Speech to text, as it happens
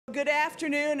Good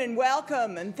afternoon and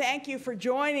welcome, and thank you for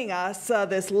joining us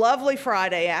this lovely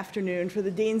Friday afternoon for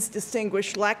the Dean's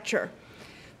Distinguished Lecture.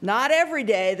 Not every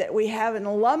day that we have an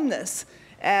alumnus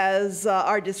as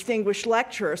our distinguished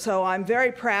lecturer, so I'm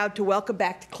very proud to welcome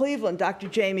back to Cleveland Dr.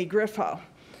 Jamie Grifo.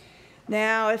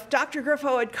 Now, if Dr.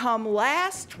 Grifo had come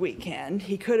last weekend,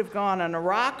 he could have gone on a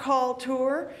rock hall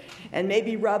tour and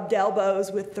maybe rubbed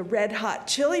elbows with the Red Hot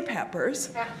Chili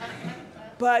Peppers.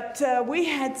 But we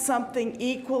had something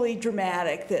equally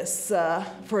dramatic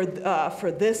for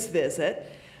this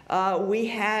visit. We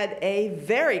had a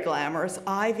very glamorous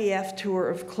IVF tour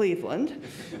of Cleveland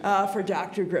for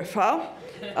Dr. Grifo.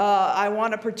 I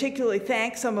want to particularly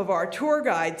thank some of our tour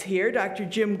guides here, Dr.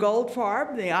 Jim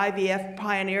Goldfarb, the IVF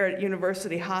pioneer at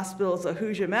University Hospital's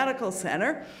Ahuja Medical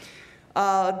Center,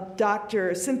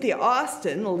 Dr. Cynthia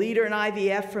Austin, a leader in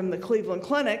IVF from the Cleveland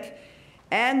Clinic,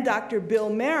 and Dr. Bill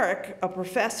Merrick, a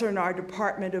professor in our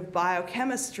Department of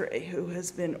Biochemistry, who has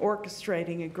been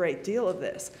orchestrating a great deal of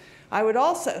this. I would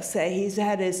also say he's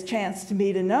had his chance to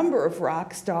meet a number of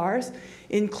rock stars,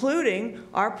 including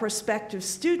our prospective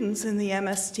students in the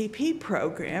MSTP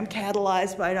program,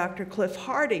 catalyzed by Dr. Cliff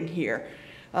Harding here.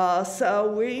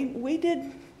 So we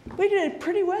did it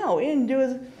pretty well. We didn't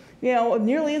do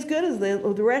nearly as good as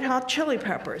the Red Hot Chili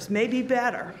Peppers, maybe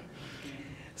better.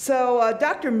 So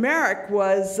Dr. Merrick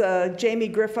was Jamie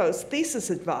Grifo's thesis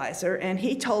advisor, and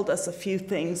he told us a few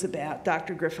things about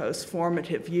Dr. Grifo's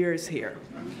formative years here.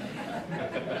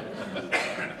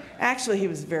 Actually, he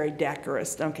was very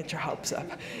decorous. Don't get your hopes up.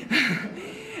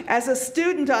 As a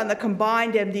student on the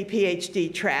combined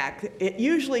MD-PhD track, it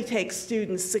usually takes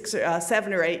students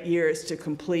 7 or 8 years to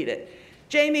complete it.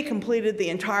 Jamie completed the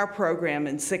entire program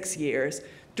in 6 years.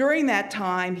 During that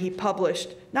time, he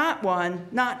published not 1,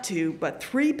 not 2, but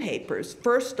 3 papers,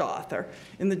 first author,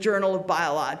 in the Journal of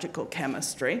Biological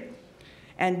Chemistry.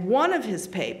 And one of his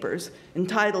papers,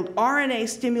 entitled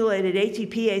RNA-Stimulated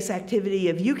ATPase Activity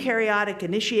of Eukaryotic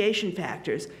Initiation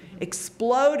Factors,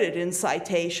 exploded in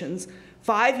citations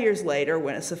 5 years later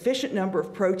when a sufficient number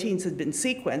of proteins had been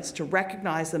sequenced to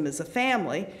recognize them as a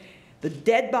family, the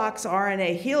dead box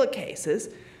RNA helicases.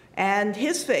 And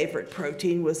his favorite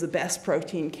protein was the best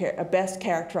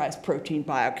characterized protein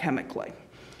biochemically.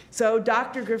 So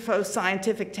Dr. Grifo's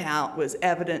scientific talent was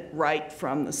evident right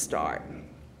from the start.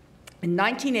 In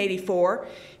 1984,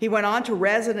 he went on to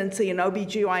residency in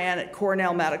OBGYN at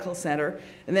Cornell Medical Center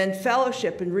and then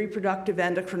fellowship in reproductive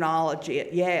endocrinology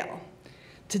at Yale.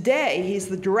 Today, he's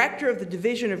the director of the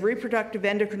Division of Reproductive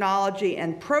Endocrinology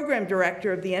and program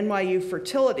director of the NYU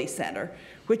Fertility Center,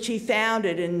 which he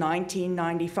founded in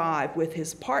 1995 with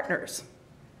his partners.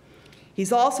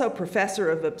 He's also professor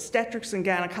of obstetrics and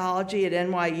gynecology at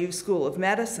NYU School of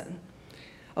Medicine.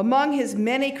 Among his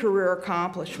many career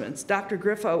accomplishments, Dr.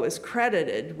 Grifo is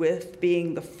credited with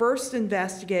being the first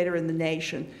investigator in the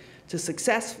nation to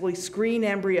successfully screen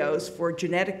embryos for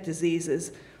genetic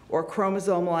diseases or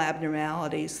chromosomal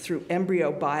abnormalities through embryo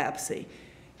biopsy,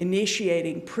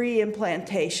 initiating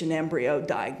pre-implantation embryo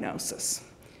diagnosis.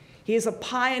 He is a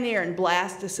pioneer in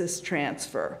blastocyst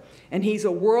transfer, and he's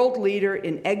a world leader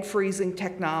in egg freezing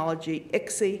technology,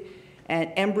 ICSI,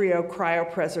 and embryo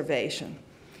cryopreservation.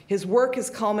 His work has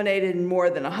culminated in more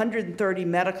than 130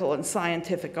 medical and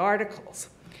scientific articles.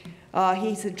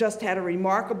 He's just had a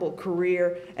remarkable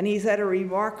career, and he's had a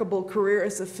remarkable career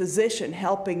as a physician,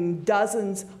 helping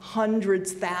dozens,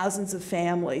 hundreds, thousands of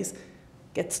families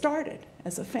get started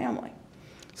as a family.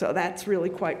 So that's really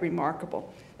quite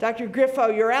remarkable. Dr.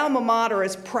 Grifo, your alma mater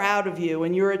is proud of you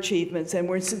and your achievements, and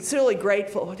we're sincerely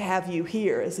grateful to have you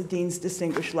here as a Dean's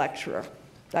Distinguished Lecturer.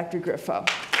 Dr. Grifo.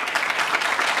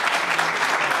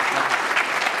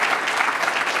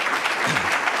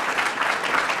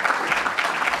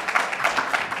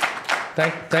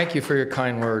 Thank you for your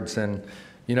kind words. And,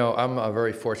 you know, I'm a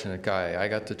very fortunate guy. I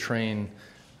got to train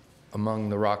among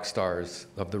the rock stars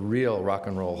of the real Rock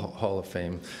and Roll Hall of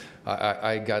Fame.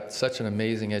 I got such an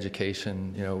amazing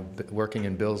education, you know, working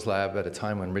in Bill's lab at a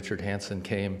time when Richard Hansen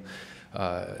came,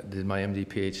 did my MD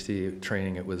PhD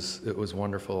training. It was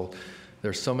wonderful.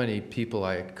 There's so many people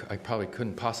I probably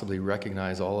couldn't possibly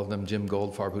recognize all of them. Jim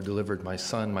Goldfarb, who delivered my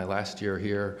son my last year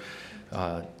here.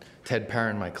 Ted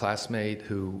Parent, my classmate,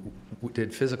 who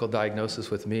did physical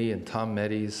diagnosis with me, and Tom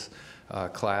Meddy's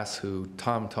class, who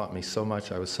Tom taught me so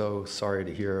much. I was so sorry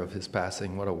to hear of his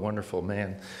passing. What a wonderful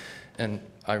man. And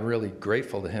I'm really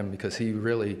grateful to him because he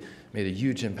really made a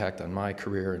huge impact on my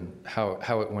career and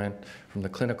how it went from the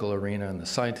clinical arena and the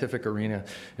scientific arena.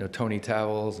 You know, Tony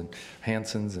Towels and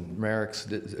Hansens and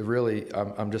Merricks. Really,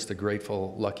 I'm just a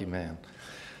grateful, lucky man.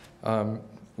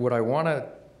 What I want to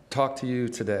talk to you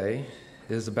today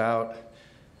is about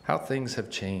how things have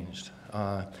changed.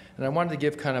 And I wanted to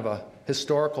give kind of a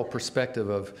historical perspective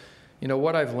of,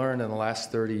 what I've learned in the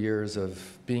last 30 years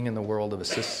of being in the world of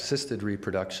assisted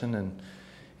reproduction. And,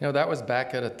 that was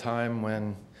back at a time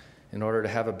when, in order to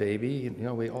have a baby,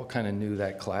 we all kind of knew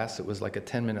that class. It was like a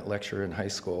 10-minute lecture in high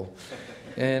school.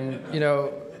 And,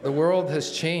 the world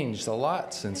has changed a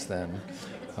lot since then.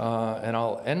 And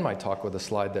I'll end my talk with a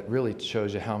slide that really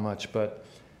shows you how much. But,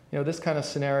 this kind of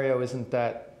scenario isn't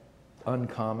that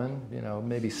uncommon.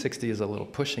 Maybe 60 is a little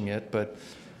pushing it, but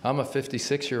I'm a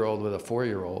 56-year-old with a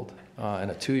 4-year-old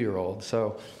and a 2-year-old.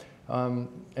 So,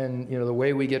 the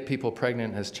way we get people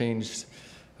pregnant has changed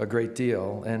a great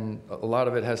deal, and a lot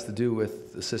of it has to do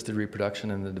with assisted reproduction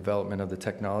and the development of the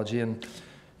technology. And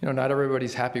not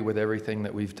everybody's happy with everything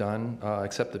that we've done,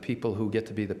 except the people who get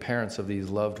to be the parents of these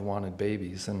loved, wanted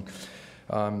babies. And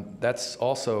that's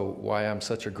also why I'm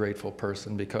such a grateful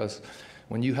person, because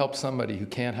when you help somebody who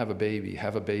can't have a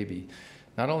baby,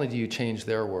 not only do you change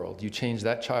their world, you change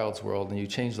that child's world, and you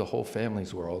change the whole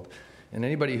family's world. And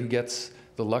anybody who gets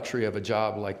the luxury of a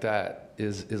job like that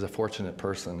is a fortunate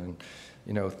person.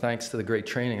 And thanks to the great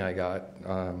training I got,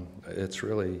 it's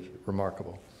really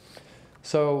remarkable.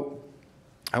 So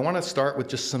I want to start with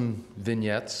just some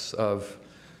vignettes of,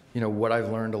 what I've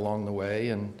learned along the way.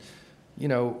 And,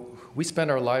 we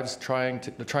spend our lives trying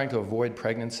to avoid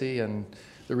pregnancy, and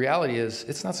the reality is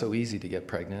it's not so easy to get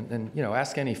pregnant. And,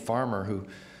 ask any farmer who,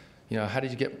 how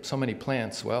did you get so many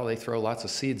plants? Well, they throw lots of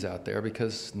seeds out there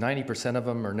because 90% of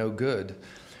them are no good.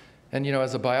 And,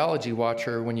 as a biology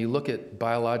watcher, when you look at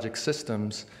biologic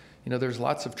systems, there's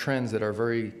lots of trends that are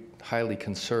very highly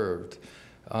conserved.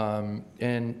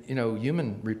 And,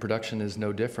 human reproduction is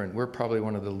no different. We're probably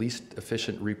one of the least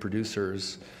efficient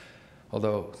reproducers,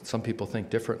 although some people think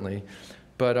differently.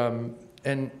 But,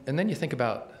 and then you think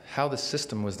about how the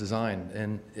system was designed,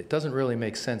 and it doesn't really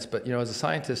make sense. But, as a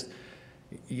scientist,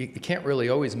 you can't really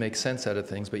always make sense out of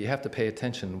things, but you have to pay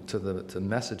attention to the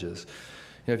messages.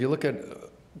 If you look at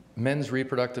men's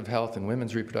reproductive health and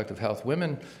women's reproductive health,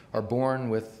 women are born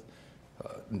with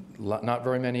not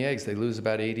very many eggs. They lose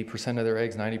about 80% of their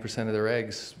eggs, 90% of their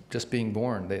eggs just being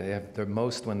born. They have their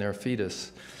most when they're a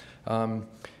fetus. And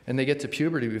they get to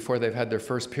puberty before they've had their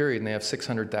first period, and they have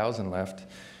 600,000 left.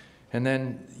 And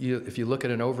then if you look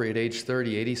at an ovary at age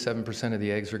 30, 87% of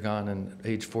the eggs are gone, and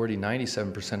age 40,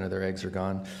 97% of their eggs are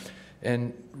gone.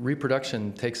 And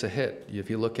reproduction takes a hit. If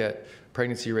you look at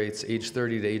pregnancy rates, age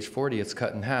 30 to age 40, it's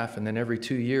cut in half. And then every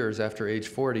 2 years after age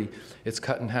 40, it's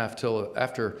cut in half till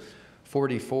after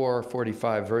 44,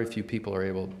 45, very few people are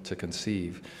able to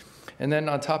conceive. And then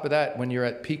on top of that, when you're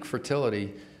at peak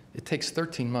fertility, it takes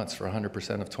 13 months for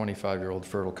 100% of 25-year-old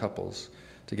fertile couples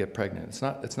to get pregnant. It's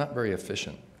not very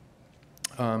efficient.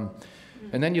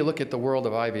 And then you look at the world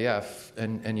of IVF,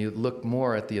 and you look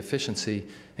more at the efficiency,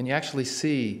 and you actually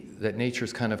see that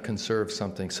nature's kind of conserved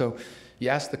something. So you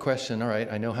ask the question, all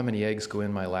right, I know how many eggs go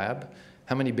in my lab,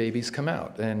 how many babies come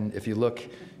out? And if you look,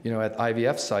 at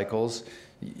IVF cycles,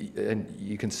 and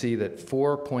you can see that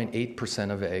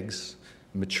 4.8% of eggs,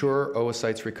 mature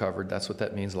oocytes recovered, that's what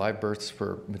that means, live births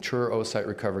for mature oocyte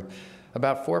recovered,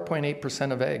 about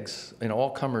 4.8% of eggs in all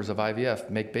comers of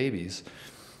IVF make babies.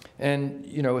 And,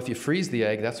 if you freeze the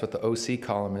egg, that's what the OC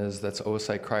column is, that's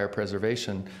oocyte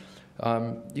cryopreservation,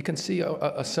 you can see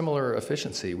a similar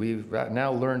efficiency. We've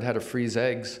now learned how to freeze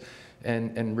eggs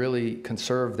and really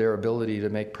conserve their ability to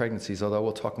make pregnancies, although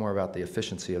we'll talk more about the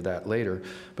efficiency of that later.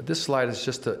 But this slide is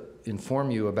just to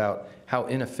inform you about how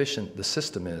inefficient the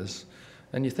system is.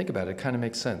 And you think about it, it kind of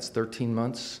makes sense. 13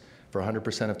 months for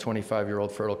 100% of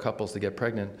 25-year-old fertile couples to get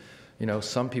pregnant.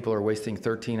 Some people are wasting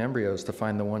 13 embryos to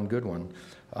find the one good one.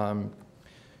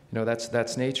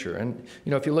 That's nature. And,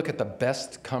 if you look at the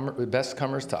best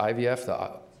comers to IVF,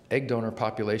 the egg donor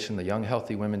population, the young,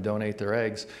 healthy women donate their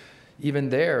eggs, even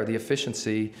there, the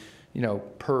efficiency,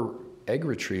 per egg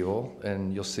retrieval,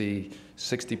 and you'll see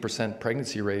 60%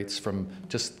 pregnancy rates from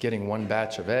just getting one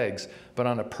batch of eggs, but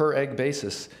on a per egg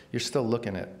basis, you're still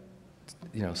looking at,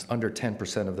 under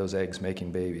 10% of those eggs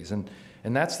making babies. And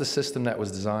that's the system that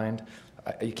was designed.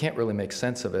 You can't really make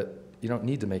sense of it. You don't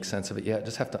need to make sense of it yet. You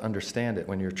just have to understand it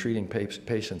when you're treating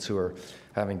patients who are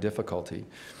having difficulty.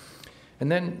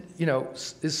 And then,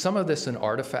 is some of this an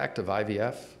artifact of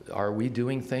IVF? Are we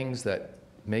doing things that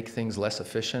make things less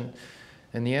efficient?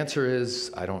 And the answer is,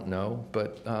 I don't know.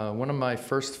 But one of my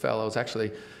first fellows,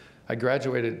 actually, I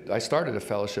started a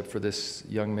fellowship for this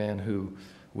young man who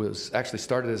was actually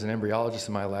started as an embryologist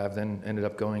in my lab, then ended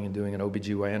up going and doing an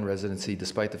OBGYN residency,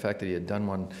 despite the fact that he had done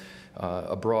one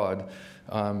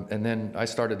and then I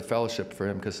started a fellowship for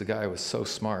him because the guy was so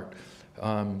smart.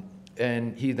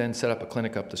 And he then set up a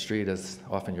clinic up the street, as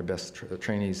often your best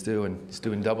trainees do, and he's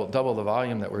doing double the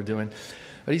volume that we're doing.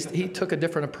 But he took a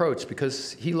different approach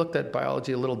because he looked at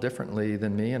biology a little differently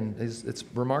than me, and it's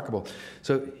remarkable.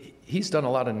 So he's done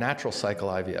a lot of natural cycle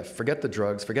IVF. Forget the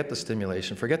drugs, forget the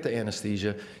stimulation, forget the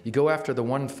anesthesia. You go after the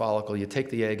one follicle, you take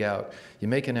the egg out, you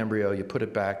make an embryo, you put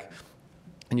it back,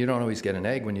 and you don't always get an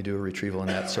egg when you do a retrieval in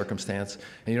that circumstance,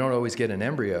 and you don't always get an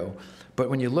embryo. But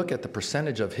when you look at the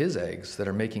percentage of his eggs that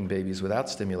are making babies without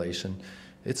stimulation,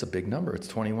 it's a big number. It's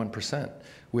 21%,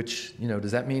 which,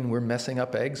 does that mean we're messing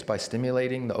up eggs by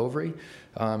stimulating the ovary?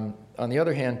 On the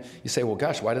other hand, you say, well,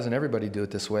 gosh, why doesn't everybody do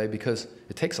it this way? Because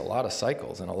it takes a lot of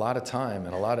cycles and a lot of time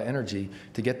and a lot of energy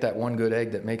to get that one good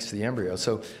egg that makes the embryo.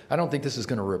 So I don't think this is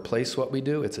going to replace what we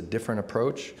do. It's a different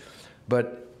approach,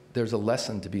 but there's a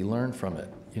lesson to be learned from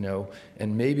it,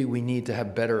 and maybe we need to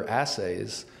have better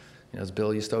assays. As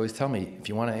Bill used to always tell me, if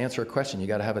you want to answer a question, you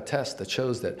got to have a test that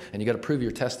shows that, and you got to prove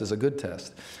your test is a good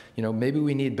test. Maybe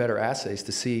we need better assays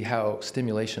to see how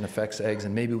stimulation affects eggs,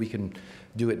 and maybe we can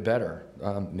do it better.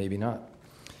 Maybe not.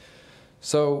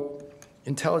 So,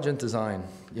 intelligent design,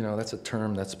 that's a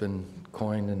term that's been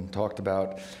coined and talked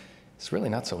about. It's really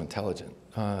not so intelligent,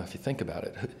 if you think about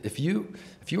it. If you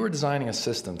were designing a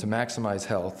system to maximize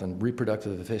health and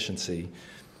reproductive efficiency,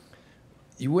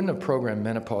 you wouldn't have programmed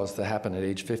menopause to happen at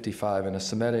age 55 in a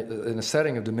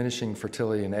setting of diminishing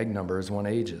fertility and egg number as one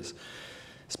ages.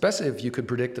 Especially if you could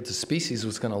predict that the species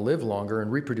was going to live longer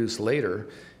and reproduce later,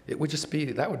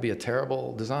 that would be a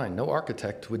terrible design. No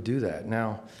architect would do that.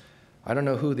 Now, I don't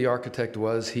know who the architect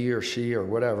was, he or she or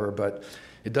whatever, but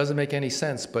it doesn't make any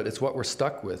sense, but it's what we're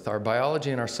stuck with. Our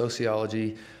biology and our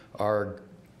sociology are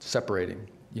separating.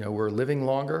 We're living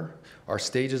longer, our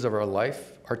stages of our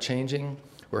life are changing,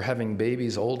 we're having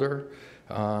babies older,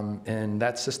 and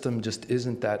that system just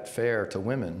isn't that fair to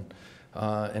women.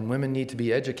 And women need to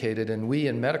be educated, and we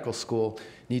in medical school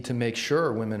need to make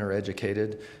sure women are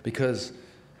educated, because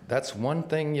that's one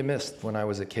thing you missed when I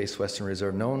was at Case Western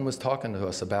Reserve. No one was talking to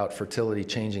us about fertility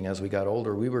changing as we got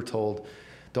older. We were told,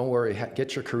 don't worry,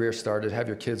 get your career started, have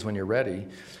your kids when you're ready.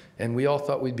 And we all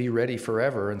thought we'd be ready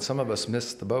forever, and some of us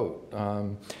missed the boat.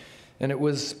 And it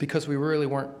was because we really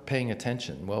weren't paying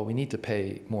attention. Well, we need to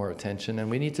pay more attention,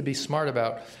 and we need to be smart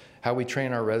about how we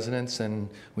train our residents, and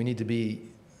we need to be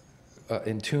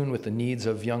in tune with the needs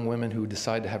of young women who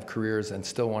decide to have careers and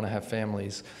still want to have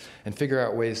families, and figure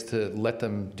out ways to let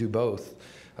them do both,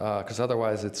 because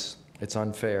otherwise it's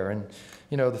unfair. And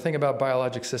the thing about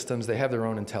biologic systems, they have their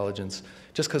own intelligence.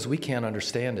 Just because we can't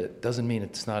understand it doesn't mean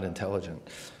it's not intelligent,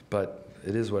 but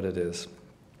it is what it is.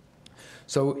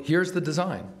 So here's the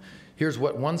design. Here's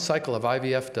what one cycle of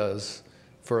IVF does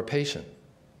for a patient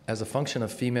as a function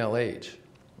of female age.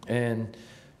 And,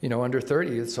 under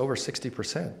 30, it's over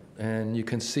 60%. And you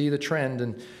can see the trend.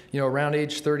 And, around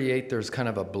age 38, there's kind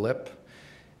of a blip.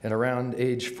 And around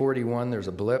age 41, there's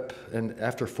a blip. And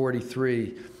after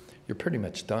 43, you're pretty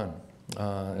much done.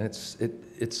 And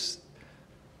its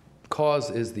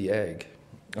cause is the egg.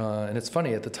 And it's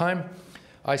funny, at the time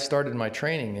I started my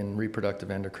training in reproductive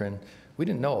endocrine, we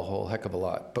didn't know a whole heck of a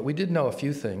lot, but we did know a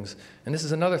few things. And this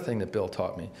is another thing that Bill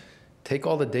taught me. Take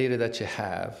all the data that you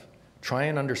have, try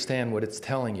and understand what it's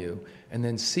telling you, and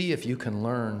then see if you can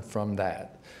learn from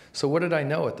that. So what did I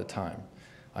know at the time?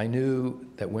 I knew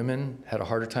that women had a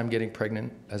harder time getting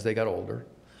pregnant as they got older.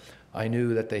 I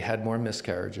knew that they had more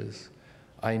miscarriages.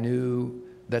 I knew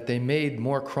that they made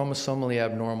more chromosomally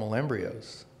abnormal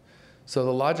embryos. So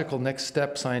the logical next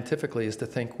step scientifically is to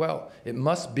think, well, it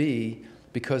must be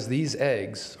because these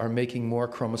eggs are making more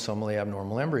chromosomally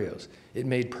abnormal embryos. It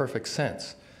made perfect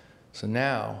sense. So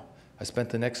now, I spent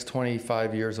the next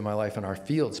 25 years of my life, and our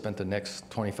field spent the next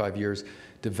 25 years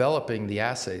developing the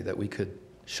assay that we could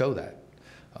show that.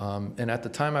 And at the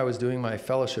time I was doing my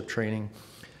fellowship training,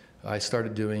 I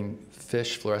started doing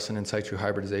FISH, fluorescent in situ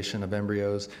hybridization of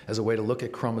embryos, as a way to look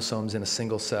at chromosomes in a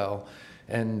single cell,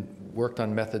 and worked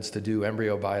on methods to do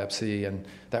embryo biopsy, and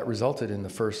that resulted in the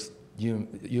first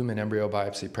human embryo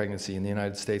biopsy pregnancy in the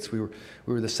United States. We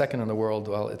were the second in the world.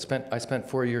 Well, I spent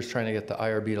 4 years trying to get the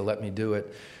IRB to let me do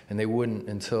it, and they wouldn't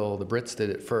until the Brits did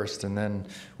it first, and then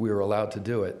we were allowed to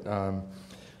do it.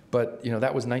 But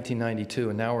that was 1992,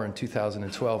 and now we're in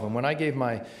 2012. And when I gave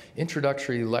my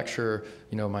introductory lecture,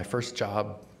 my first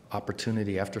job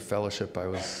opportunity after fellowship, I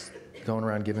was going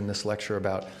around giving this lecture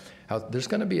about how there's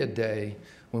going to be a day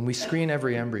when we screen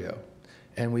every embryo,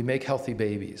 and we make healthy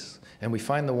babies, and we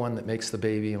find the one that makes the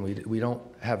baby, and we don't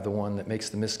have the one that makes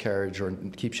the miscarriage or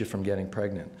keeps you from getting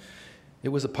pregnant. It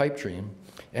was a pipe dream,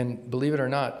 and believe it or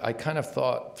not, I kind of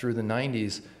thought through the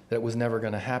 90s that it was never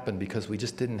going to happen because we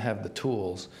just didn't have the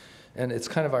tools. And it's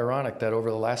kind of ironic that over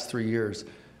the last 3 years,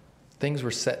 things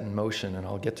were set in motion, and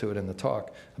I'll get to it in the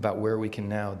talk, about where we can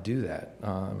now do that.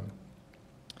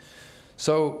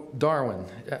 So Darwin,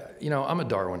 I'm a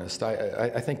Darwinist.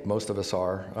 I think most of us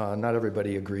are. Not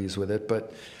everybody agrees with it,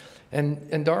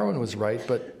 and Darwin was right,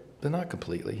 but not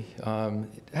completely.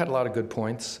 It had a lot of good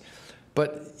points.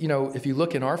 But, if you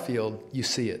look in our field, you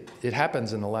see it. It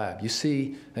happens in the lab. You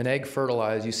see an egg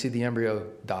fertilize, you see the embryo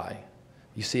die.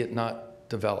 You see it not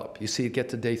develop. You see it get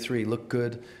to day 3, look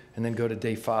good, and then go to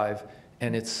day 5,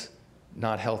 and it's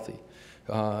not healthy.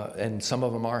 And some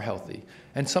of them are healthy.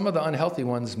 And some of the unhealthy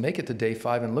ones make it to day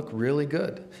 5 and look really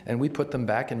good. And we put them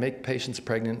back and make patients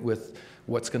pregnant with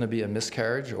what's going to be a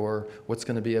miscarriage or what's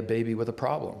going to be a baby with a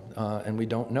problem. And we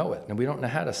don't know it, and we don't know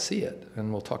how to see it.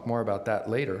 And we'll talk more about that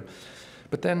later.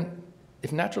 But then,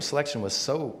 if natural selection was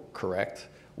so correct,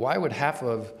 why would half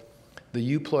of the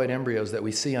euploid embryos that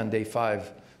we see on day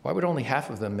 5, why would only half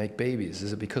of them make babies?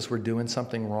 Is it because we're doing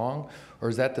something wrong, or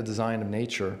is that the design of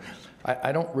nature?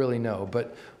 I don't really know.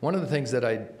 But one of the things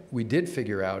that we did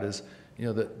figure out is,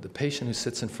 the patient who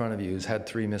sits in front of you who's had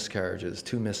 3 miscarriages,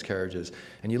 2 miscarriages,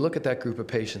 and you look at that group of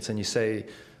patients and you say,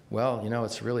 well,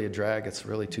 it's really a drag, it's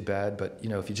really too bad, but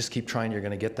if you just keep trying, you're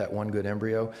going to get that one good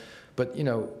embryo. But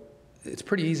it's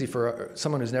pretty easy for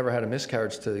someone who's never had a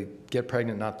miscarriage to get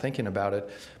pregnant not thinking about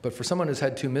it. But for someone who's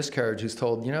had 2 miscarriages who's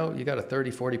told, you got a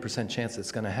 30-40% chance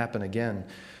it's going to happen again,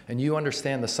 and you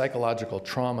understand the psychological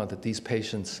trauma that these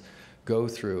patients go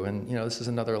through. And this is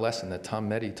another lesson that Tom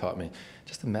Meddy taught me.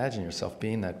 Just imagine yourself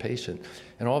being that patient,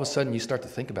 and all of a sudden you start to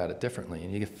think about it differently,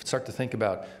 and you start to think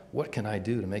about, what can I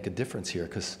do to make a difference here?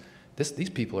 Because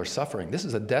these people are suffering. This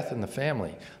is a death in the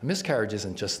family. A miscarriage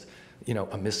isn't just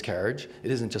a miscarriage. It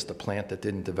isn't just a plant that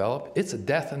didn't develop. It's a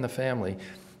death in the family,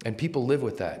 and people live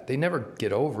with that. They never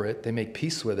get over it. They make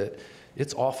peace with it.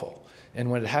 It's awful. And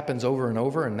when it happens over and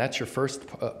over, and that's your first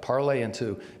parlay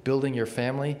into building your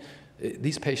family,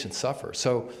 these patients suffer.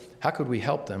 So how could we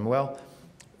help them? Well,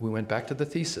 we went back to the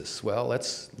thesis. Well,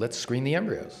 let's screen the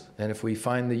embryos. And if we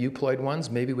find the euploid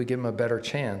ones, maybe we give them a better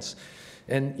chance.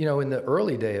 And in the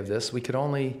early day of this, we could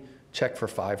only check for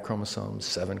 5 chromosomes,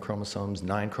 7 chromosomes,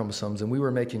 9 chromosomes, and we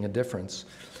were making a difference.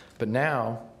 But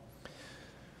now,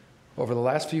 over the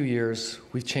last few years,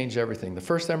 we've changed everything. The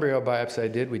first embryo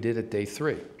biopsy we did at day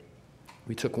 3.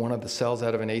 We took one of the cells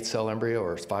out of an 8-cell embryo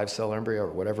or 5-cell embryo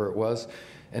or whatever it was,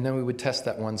 and then we would test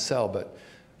that one cell, but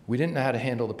we didn't know how to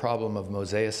handle the problem of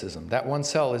mosaicism. That one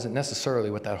cell isn't necessarily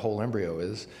what that whole embryo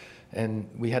is. And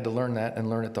we had to learn that and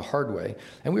learn it the hard way.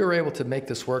 And we were able to make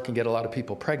this work and get a lot of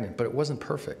people pregnant, but it wasn't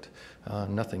perfect.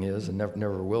 Nothing is and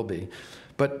never will be.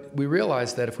 But we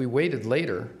realized that if we waited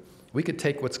later, we could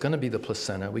take what's going to be the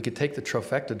placenta, we could take the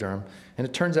trophectoderm, and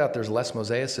it turns out there's less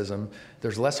mosaicism,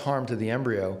 there's less harm to the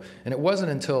embryo. And it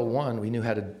wasn't until 1, we knew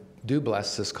how to do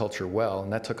blastocyst culture well,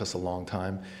 and that took us a long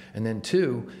time. And then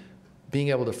 2, being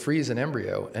able to freeze an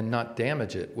embryo and not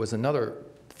damage it was another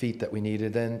feat that we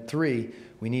needed. And 3,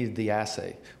 we needed the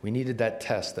assay. We needed that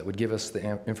test that would give us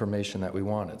the information that we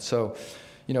wanted. So,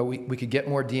 we could get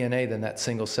more DNA than that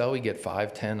single cell. We get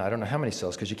 5, 10, I don't know how many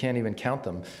cells, because you can't even count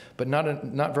them, but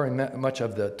not very much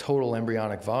of the total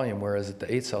embryonic volume, whereas at the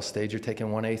 8-cell stage, you're taking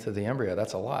 1/8 of the embryo.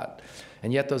 That's a lot.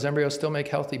 And yet those embryos still make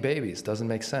healthy babies. Doesn't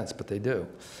make sense, but they do.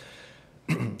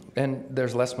 And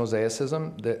there's less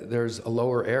mosaicism, there's a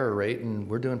lower error rate, and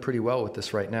we're doing pretty well with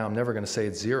this right now. I'm never going to say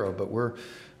it's 0, but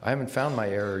I haven't found my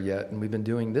error yet, and we've been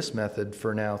doing this method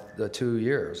for now 2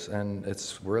 years, and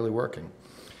it's really working.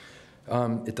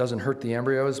 It doesn't hurt the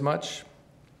embryo as much,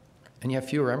 and you have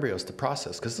fewer embryos to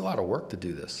process, because it's a lot of work to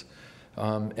do this.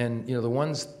 And the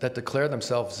ones that declare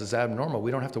themselves as abnormal,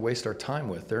 we don't have to waste our time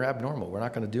with. They're abnormal. We're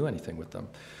not going to do anything with them.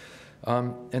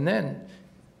 And then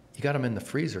you got them in the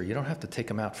freezer. You don't have to take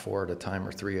them out 4 at a time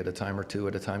or 3 at a time or 2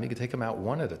 at a time. You can take them out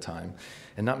 1 at a time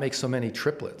and not make so many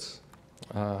triplets.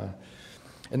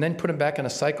 And then put them back in a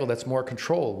cycle that's more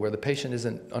controlled, where the patient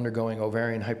isn't undergoing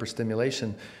ovarian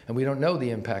hyperstimulation, and we don't know the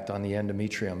impact on the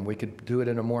endometrium. We could do it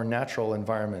in a more natural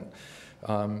environment.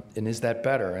 And is that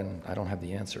better? And I don't have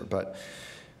the answer. But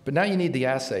now you need the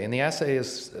assay, and the assay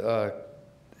is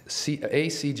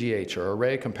ACGH, or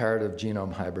Array Comparative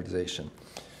Genome Hybridization.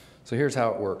 So here's how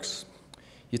it works.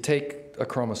 You take a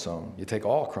chromosome, you take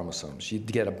all chromosomes, you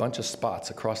get a bunch of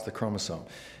spots across the chromosome,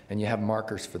 and you have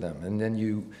markers for them. And then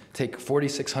you take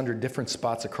 4,600 different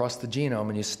spots across the genome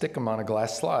and you stick them on a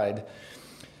glass slide,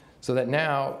 so that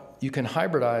now you can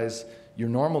hybridize your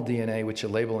normal DNA, which you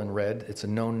label in red. It's a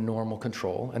known normal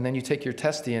control. And then you take your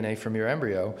test DNA from your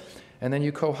embryo, and then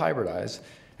you co-hybridize.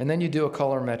 And then you do a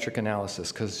colorimetric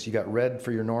analysis, because you got red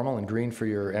for your normal and green for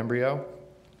your embryo.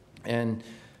 And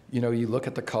you look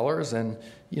at the colors, and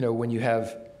when you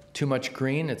have too much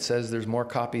green, it says there's more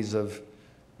copies of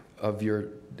your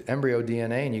embryo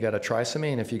DNA, and you got a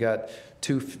trisomy. And if you got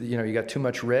too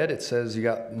much red, it says you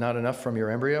got not enough from your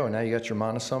embryo, and now you got your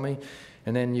monosomy.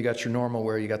 And then you got your normal,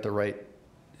 where you got the right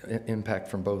impact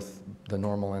from both the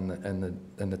normal and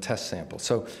the test sample.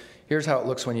 So here's how it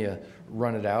looks when you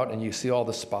run it out, and you see all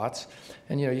the spots.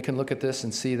 And you can look at this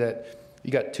and see that you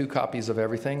got 2 copies of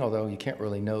everything, although you can't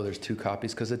really know there's 2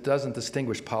 copies because it doesn't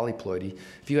distinguish polyploidy.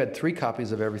 If you had 3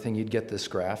 copies of everything, you'd get this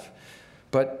graph.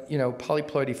 But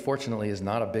polyploidy, fortunately, is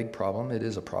not a big problem. It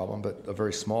is a problem, but a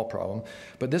very small problem.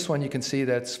 But this one, you can see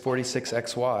that's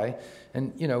 46XY.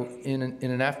 And in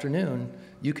an afternoon,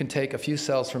 you can take a few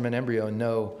cells from an embryo and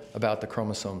know about the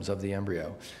chromosomes of the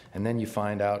embryo. And then you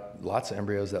find out lots of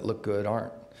embryos that look good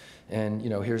aren't. And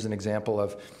here's an example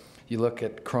of, you look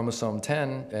at chromosome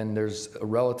 10, and there's a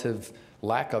relative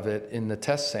lack of it in the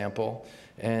test sample,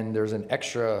 and there's an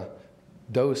extra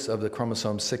dose of the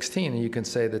chromosome 16, and you can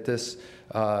say that this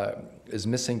is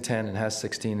missing 10 and has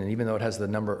 16, and even though it has the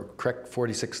correct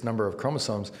 46 number of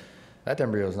chromosomes, that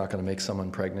embryo is not going to make someone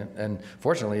pregnant. And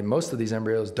fortunately, most of these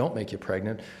embryos don't make you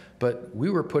pregnant, but we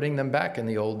were putting them back in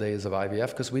the old days of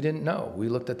IVF because we didn't know. We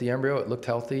looked at the embryo, it looked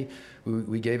healthy,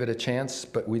 we gave it a chance,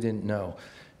 but we didn't know.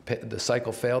 The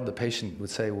cycle failed, the patient would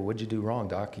say, well, what'd you do wrong,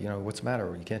 doc? What's the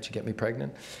matter? Can't you get me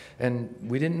pregnant? And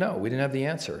we didn't know. We didn't have the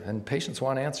answer. And patients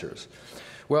want answers.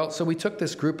 Well, so we took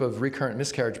this group of recurrent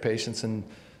miscarriage patients and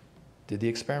did the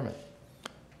experiment.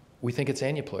 We think it's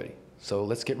aneuploidy. So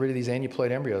let's get rid of these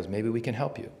aneuploid embryos. Maybe we can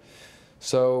help you.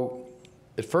 So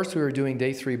at first we were doing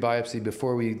day 3 biopsy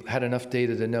before we had enough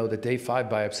data to know that day 5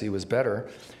 biopsy was better.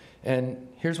 And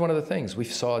here's one of the things. We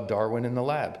saw Darwin in the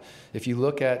lab. If you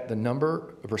look at the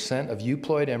percent of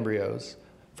euploid embryos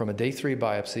from a day 3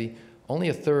 biopsy, only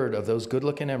 1/3 of those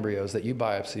good-looking embryos that you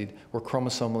biopsied were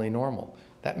chromosomally normal.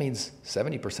 That means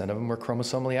 70% of them were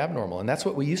chromosomally abnormal. And that's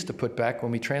what we used to put back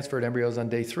when we transferred embryos on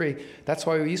day 3. That's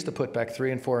why we used to put back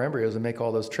 3 and 4 embryos and make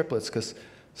all those triplets, because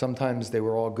sometimes they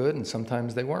were all good and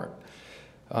sometimes they weren't.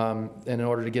 And in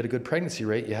order to get a good pregnancy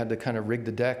rate, you had to kind of rig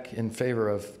the deck in favor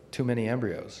of too many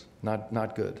embryos.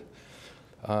 Not good.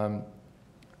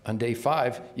 On day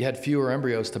 5, you had fewer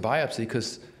embryos to biopsy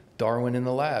because Darwin in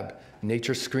the lab.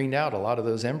 Nature screened out a lot of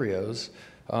those embryos,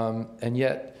 and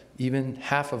yet even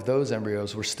half of those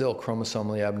embryos were still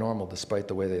chromosomally abnormal despite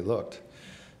the way they looked.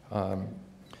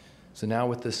 So now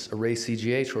with this array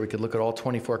CGH, where we could look at all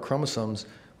 24 chromosomes,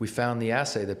 we found the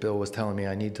assay that Bill was telling me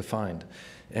I need to find.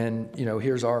 And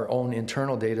here's our own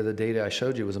internal data. The data I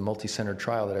showed you was a multi-centered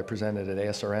trial that I presented at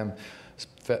ASRM.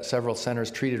 Several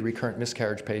centers treated recurrent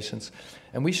miscarriage patients,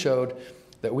 and we showed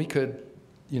that we could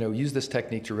use this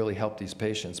technique to really help these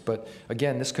patients. But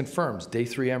again, this confirms day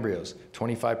 3 embryos,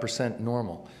 25%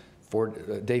 normal. For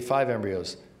day 5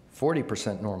 embryos,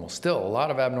 40% normal. Still a lot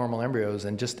of abnormal embryos,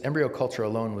 and just embryo culture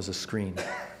alone was a screen.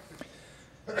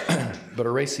 But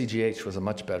array CGH was a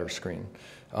much better screen.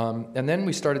 And then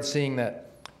we started seeing that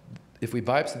if we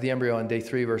biopsied the embryo on day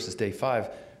 3 versus day 5,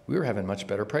 we were having much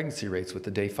better pregnancy rates with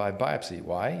the day 5 biopsy.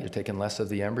 Why? You're taking less of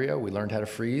the embryo. We learned how to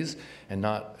freeze and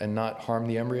not harm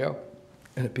the embryo.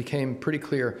 And it became pretty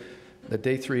clear that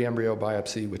day 3 embryo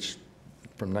biopsy, which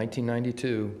from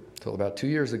 1992 till about 2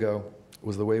 years ago,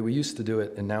 was the way we used to do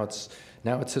it, and now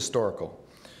it's historical.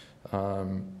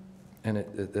 And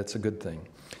that's a good thing.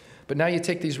 But now you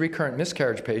take these recurrent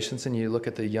miscarriage patients and you look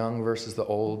at the young versus the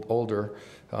older.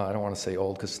 I don't want to say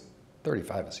old because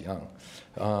 35 is young,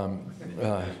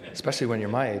 especially when you're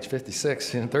my age,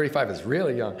 56. 35 is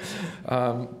really young.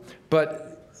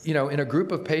 But in a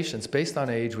group of patients based on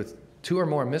age with 2 or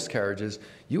more miscarriages,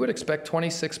 you would expect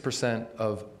 26%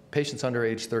 of patients under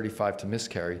age 35 to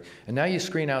miscarry. And now you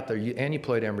screen out their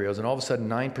aneuploid embryos, and all of a sudden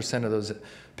 9% of those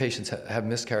patients have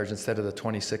miscarriage instead of the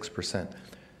 26%.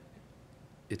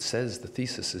 It says the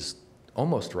thesis is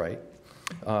almost right,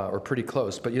 or pretty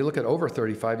close. But you look at over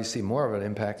 35, you see more of an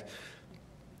impact.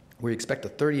 We expect a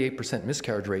 38%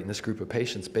 miscarriage rate in this group of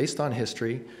patients based on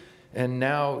history. And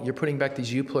now you're putting back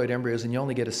these euploid embryos and you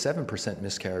only get a 7%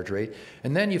 miscarriage rate.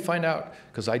 And then you find out,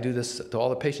 because I do this to all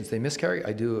the patients, they miscarry,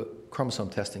 I do chromosome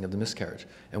testing of the miscarriage.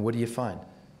 And what do you find?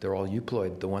 They're all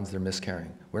euploid, the ones they're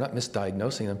miscarrying. We're not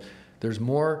misdiagnosing them. There's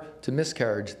more to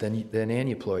miscarriage than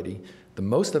aneuploidy. The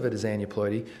most of it is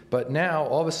aneuploidy, but now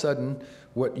all of a sudden,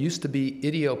 what used to be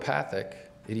idiopathic,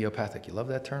 you love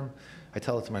that term? I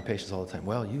tell it to my patients all the time.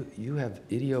 Well, you have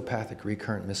idiopathic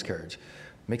recurrent miscarriage.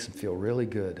 Makes them feel really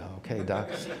good. Okay, doc,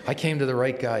 I came to the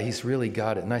right guy. He's really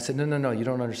got it. And I said, no, no, no, you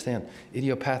don't understand.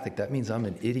 Idiopathic, that means I'm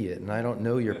an idiot and I don't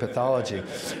know your pathology.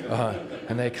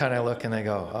 And they kind of look and they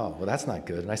go, oh, well, that's not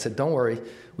good. And I said, don't worry.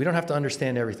 We don't have to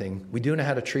understand everything. We do know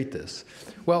how to treat this.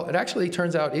 Well, it actually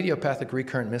turns out idiopathic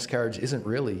recurrent miscarriage isn't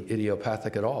really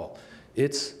idiopathic at all.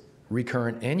 It's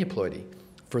recurrent aneuploidy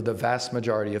for the vast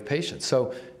majority of patients.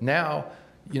 So now,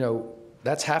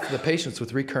 that's half of the patients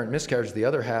with recurrent miscarriage. The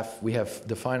other half, we have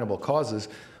definable causes.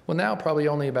 Well, now probably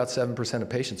only about 7% of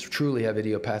patients truly have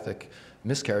idiopathic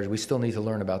miscarriage. We still need to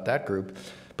learn about that group.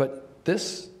 But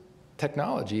this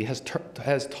technology has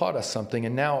taught us something,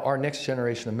 and now our next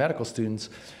generation of medical students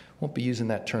won't be using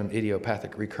that term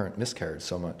idiopathic recurrent miscarriage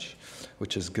so much,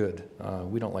 which is good.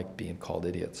 We don't like being called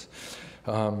idiots.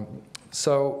 And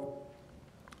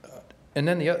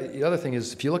then the other thing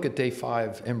is, if you look at day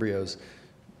 5 embryos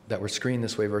that were screened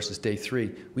this way versus day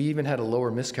 3, we even had a lower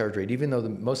miscarriage rate. Even though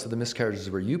most of the miscarriages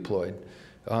were euploid,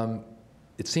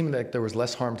 it seemed like there was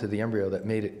less harm to the embryo that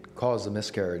made it cause the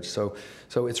miscarriage. So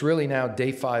it's really now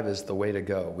day 5 is the way to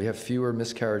go. We have fewer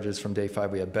miscarriages from day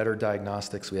 5. We have better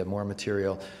diagnostics. We have more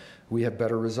material. We have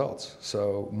better results.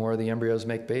 So more of the embryos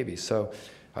make babies. So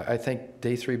I think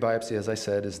day 3 biopsy, as I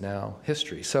said, is now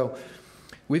history. So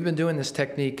we've been doing this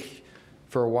technique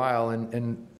for a while,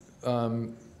 and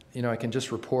I can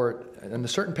just report, and the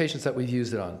certain patients that we've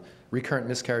used it on, recurrent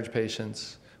miscarriage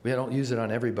patients. We don't use it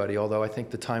on everybody, although I think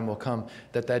the time will come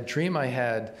that dream I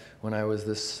had when I was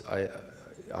this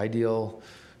idealist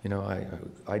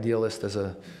as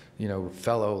a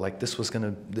fellow, like this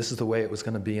is the way it was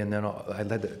gonna be, and then I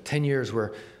led 10 years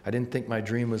where I didn't think my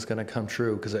dream was gonna come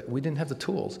true because we didn't have the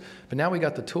tools. But now we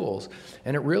got the tools,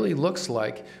 and it really looks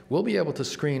like we'll be able to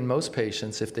screen most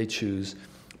patients if they choose,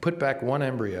 put back one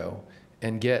embryo,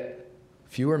 and get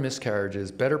fewer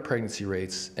miscarriages, better pregnancy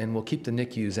rates, and we'll keep the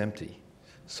NICUs empty.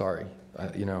 Sorry,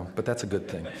 but that's a good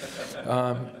thing.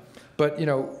 But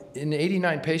in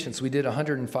 89 patients, we did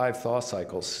 105 thaw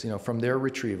cycles, from their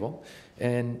retrieval,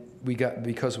 and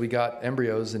because we got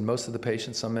embryos in most of the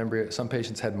patients. Some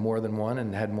patients had more than one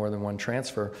and had more than one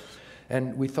transfer,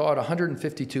 and we thawed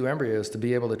 152 embryos to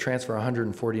be able to transfer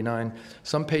 149.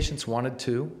 Some patients wanted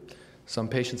 2. Some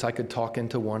patients I could talk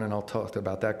into 1, and I'll talk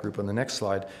about that group on the next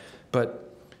slide.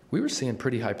 But we were seeing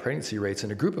pretty high pregnancy rates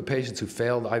in a group of patients who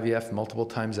failed IVF multiple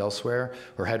times elsewhere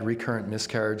or had recurrent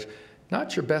miscarriage.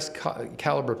 Not your best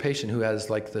caliber patient who has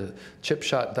like the chip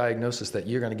shot diagnosis that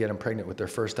you're going to get them pregnant with their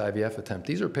first IVF attempt.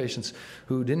 These are patients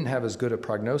who didn't have as good a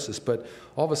prognosis, but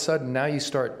all of a sudden now you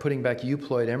start putting back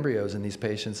euploid embryos in these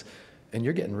patients, and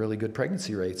you're getting really good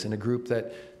pregnancy rates in a group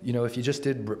that, if you just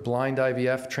did blind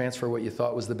IVF, transfer what you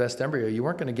thought was the best embryo, you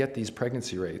weren't going to get these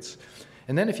pregnancy rates.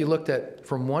 And then if you looked at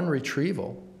from one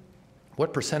retrieval,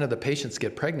 what % of the patients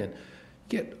get pregnant?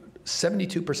 You get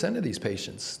 72% of these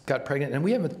patients got pregnant, and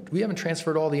we haven't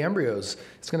transferred all the embryos.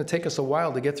 It's going to take us a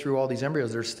while to get through all these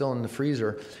embryos that are still in the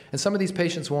freezer, and some of these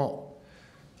patients won't,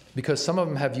 because some of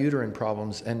them have uterine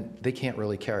problems and they can't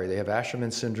really carry. They have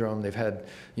Asherman syndrome. They've had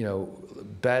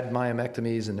bad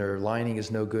myomectomies, and their lining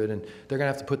is no good, and they're going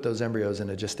to have to put those embryos in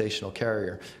a gestational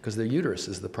carrier because their uterus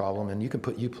is the problem. And you can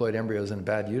put euploid embryos in a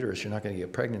bad uterus, you're not going to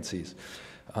get pregnancies.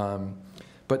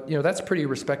 But that's pretty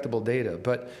respectable data.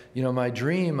 But my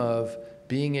dream of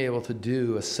being able to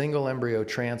do a single embryo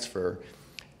transfer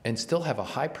and still have a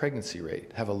high pregnancy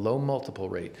rate, have a low multiple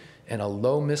rate, and a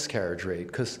low miscarriage rate,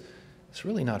 because it's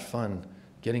really not fun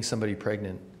getting somebody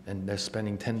pregnant and they're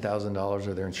spending $10,000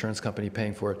 or their insurance company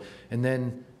paying for it, and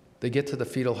then they get to the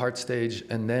fetal heart stage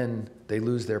and then they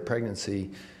lose their pregnancy.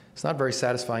 It's not a very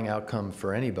satisfying outcome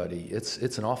for anybody.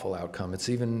 It's an awful outcome. It's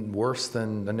even worse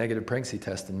than a negative pregnancy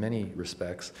test in many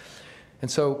respects.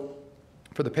 And so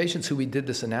for the patients who we did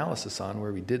this analysis on,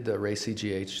 where we did the array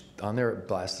CGH on their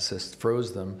blastocysts,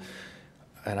 froze them,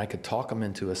 and I could talk them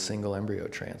into a single embryo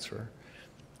transfer.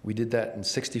 We did that in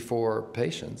 64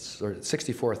 patients, or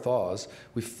 64 thaws.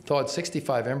 We thawed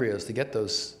 65 embryos to get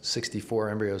those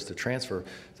 64 embryos to transfer.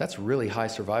 That's a really high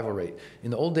survival rate. In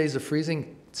the old days of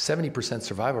freezing, 70%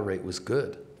 survival rate was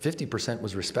good. 50%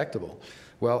 was respectable.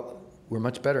 Well, we're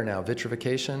much better now.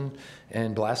 Vitrification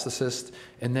and blastocyst,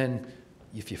 and then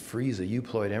if you freeze a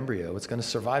euploid embryo, it's going to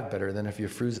survive better than if you're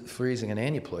freezing an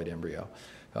aneuploid embryo.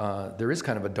 There is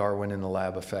kind of a Darwin in the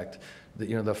lab effect.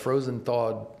 The frozen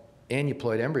thawed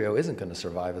aneuploid embryo isn't going to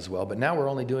survive as well, but now we're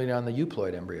only doing it on the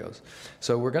euploid embryos.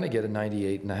 So we're going to get a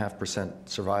 98.5%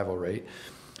 survival rate.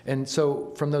 And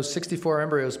so from those 64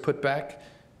 embryos put back,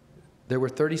 there were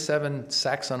 37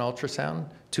 sacs on ultrasound.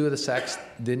 2 of the sacs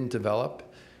didn't develop,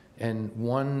 and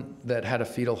 1 that had a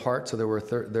fetal heart. So there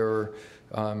were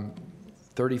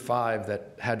 35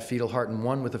 that had fetal heart and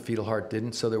 1 with a fetal heart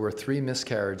didn't. So there were 3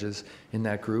 miscarriages in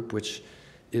that group, which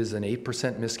is an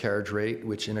 8% miscarriage rate,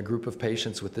 which in a group of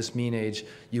patients with this mean age,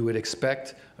 you would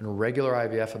expect in a regular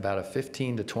IVF about a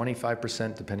 15 to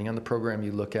 25%, depending on the program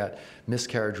you look at,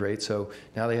 miscarriage rate. So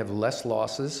now they have less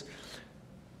losses.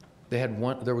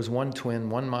 There was 1 twin,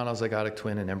 1 monozygotic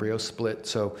twin, an embryo split,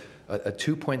 so a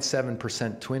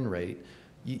 2.7% twin rate.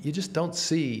 You just don't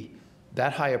see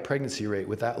that high a pregnancy rate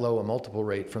with that low a multiple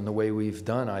rate from the way we've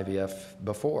done IVF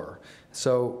before.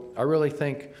 So I really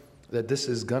think that this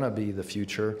is going to be the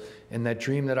future, and that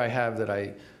dream that I have that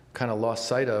I kind of lost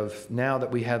sight of, now that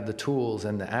we have the tools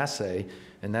and the assay,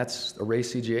 and that's array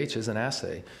CGH is an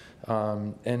assay.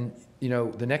 And you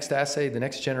know, the next assay, the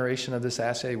next generation of this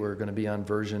assay, we're going to be on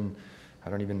version, I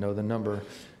don't even know the number,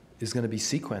 is going to be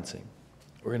sequencing.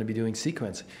 We're going to be doing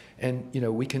sequencing. And you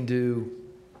know, we can do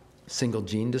single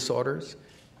gene disorders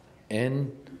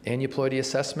and aneuploidy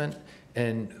assessment.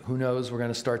 And who knows, we're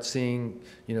going to start seeing,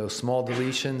 you know, small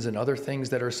deletions and other things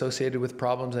that are associated with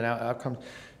problems and outcomes.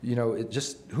 You know, it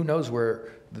just, who knows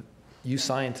where you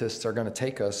scientists are going to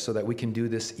take us so that we can do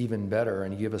this even better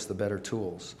and give us the better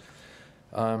tools.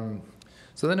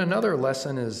 So then another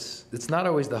lesson is, it's not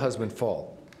always the husband's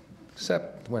fault,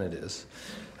 except when it is.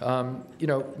 You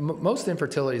know, most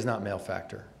infertility is not male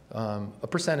factor. A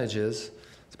percentage is,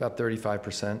 it's about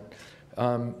 35%.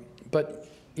 But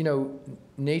you know,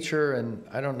 nature, and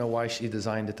I don't know why she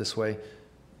designed it this way,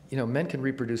 you know, men can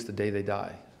reproduce the day they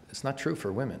die. It's not true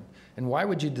for women. And why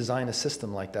would you design a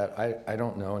system like that? I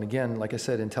don't know. And again, like I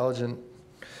said, intelligent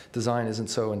design isn't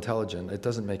so intelligent. It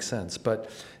doesn't make sense. But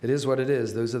it is what it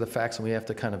is. Those are the facts, and we have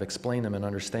to kind of explain them and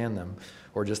understand them,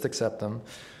 or just accept them.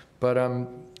 But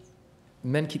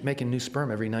men keep making new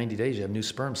sperm every 90 days. You have new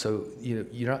sperm, so you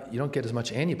don't get as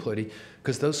much aneuploidy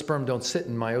because those sperm don't sit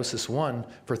in meiosis 1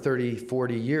 for 30,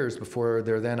 40 years before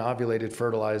they're then ovulated,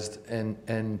 fertilized, and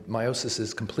meiosis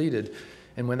is completed.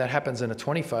 And when that happens in a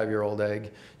 25-year-old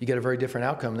egg, you get a very different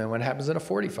outcome than when it happens in a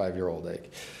 45-year-old egg.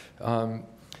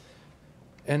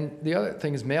 And the other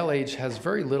thing is, male age has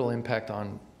very little impact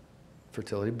on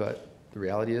fertility, but the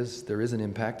reality is there is an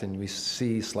impact, and we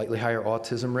see slightly higher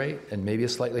autism rate and maybe a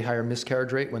slightly higher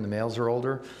miscarriage rate when the males are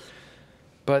older.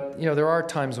 But you know, there are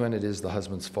times when it is the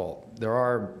husband's fault. There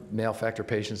are male factor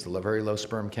patients that have very low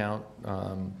sperm count.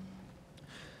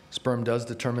 Sperm does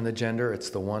determine the gender. It's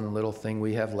the one little thing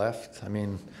we have left. I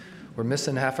mean, we're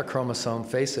missing half a chromosome.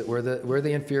 Face it, we're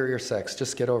the inferior sex.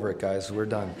 Just get over it, guys. We're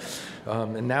done.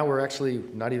 And now we're actually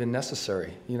not even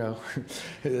necessary. You know,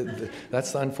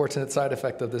 that's the unfortunate side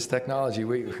effect of this technology.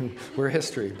 We're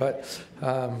history, but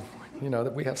you know,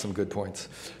 we have some good points.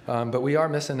 But we are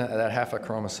missing that half a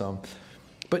chromosome.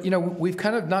 But you know, we've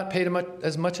kind of not paid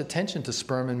as much attention to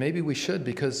sperm, and maybe we should,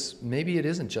 because maybe it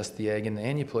isn't just the egg and the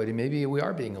aneuploidy. Maybe we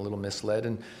are being a little misled,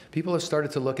 and people have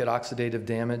started to look at oxidative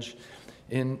damage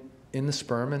in the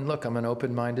sperm. And look, I'm an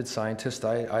open-minded scientist.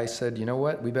 I said, you know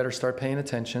what, we better start paying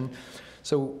attention.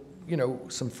 So, you know,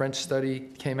 some French study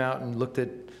came out and looked at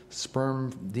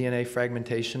sperm DNA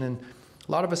fragmentation, and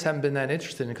a lot of us haven't been that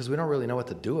interested in it because we don't really know what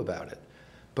to do about it.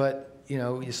 But you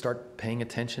know, you start paying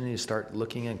attention, and you start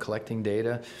looking and collecting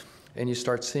data, and you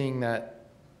start seeing that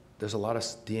there's a lot of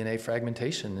DNA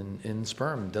fragmentation in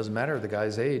sperm. It doesn't matter the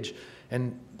guy's age.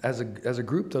 And as a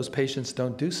group, those patients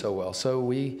don't do so well. So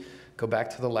we go back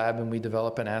to the lab and we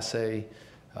develop an assay,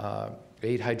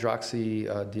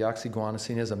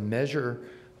 8-hydroxy-deoxyguanosine, as a measure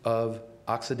of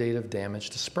oxidative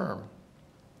damage to sperm.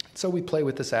 So we play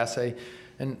with this assay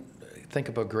and think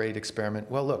of a great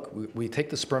experiment. Well, look, we take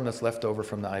the sperm that's left over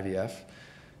from the IVF,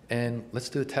 and let's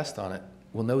do a test on it.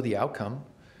 We'll know the outcome.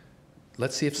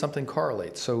 Let's see if something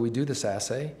correlates. So we do this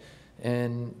assay,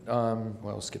 and well,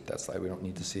 we'll skip that slide. We don't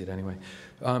need to see it anyway.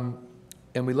 And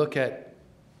we look at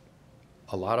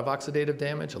a lot of oxidative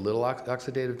damage, a little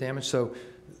oxidative damage. So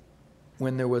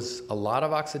when there was a lot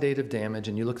of oxidative damage,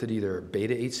 and you looked at either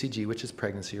beta HCG, which is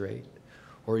pregnancy rate,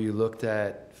 or you looked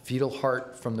at fetal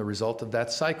heart from the result of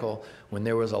that cycle, when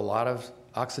there was a lot of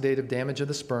oxidative damage of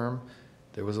the sperm,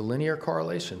 there was a linear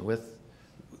correlation with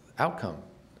outcome.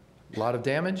 A lot of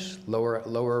damage,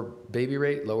 lower baby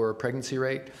rate, lower pregnancy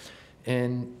rate.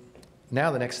 And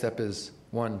now the next step is,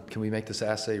 one, can we make this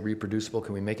assay reproducible?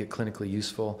 Can we make it clinically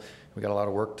useful? We got a lot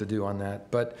of work to do on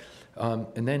that. But,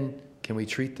 and then can we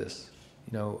treat this?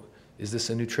 You know, is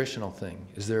this a nutritional thing?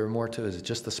 Is there more to it? Is it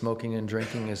just the smoking and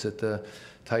drinking? Is it the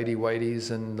tighty-whities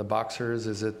and the boxers?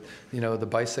 Is it, you know, the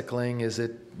bicycling? Is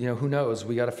it, you know, who knows?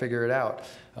 We got to figure it out.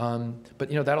 But,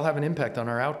 you know, that'll have an impact on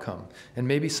our outcome. And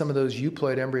maybe some of those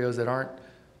euploid embryos that aren't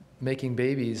making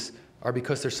babies are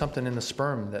because there's something in the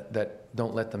sperm that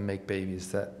don't let them make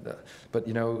babies. But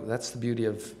you know, that's the beauty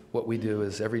of what we do,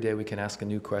 is every day we can ask a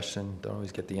new question, don't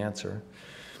always get the answer.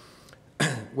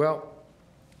 Well,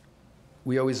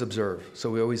 we always observe, so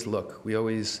we always look. We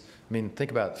always, I mean,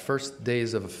 think about it. First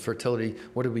days of fertility,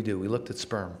 what did we do? We looked at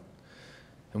sperm.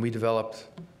 And we developed,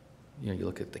 you know, you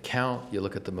look at the count, you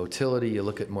look at the motility, you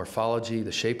look at morphology,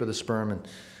 the shape of the sperm, and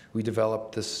we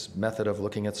developed this method of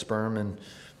looking at sperm and,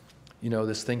 you know,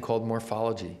 this thing called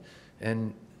morphology.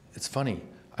 And it's funny,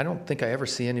 I don't think I ever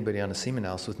see anybody on a semen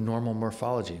analysis with normal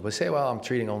morphology. We say, well, I'm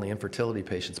treating only infertility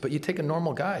patients, but you take a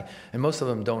normal guy, and most of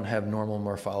them don't have normal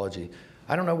morphology.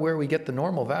 I don't know where we get the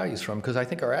normal values from, because I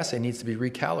think our assay needs to be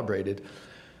recalibrated.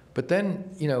 But then,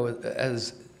 you know,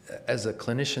 as a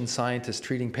clinician scientist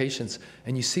treating patients,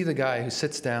 and you see the guy who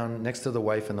sits down next to the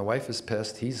wife, and the wife is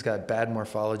pissed, he's got bad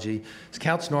morphology, his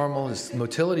count's normal, his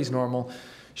motility's normal,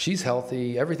 she's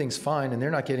healthy, everything's fine, and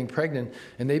they're not getting pregnant,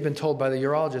 and they've been told by the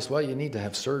urologist, well, you need to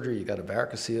have surgery, you got a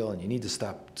varicocele, and you need to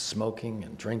stop smoking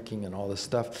and drinking and all this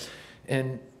stuff.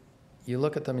 And you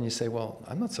look at them and you say, well,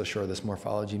 I'm not so sure this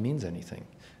morphology means anything.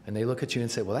 And they look at you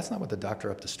and say, well, that's not what the doctor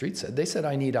up the street said. They said,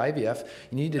 I need IVF,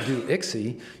 you need to do ICSI,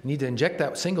 you need to inject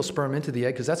that single sperm into the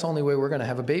egg, because that's the only way we're going to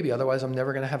have a baby, otherwise I'm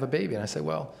never going to have a baby. And I say,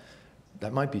 well,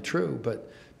 that might be true,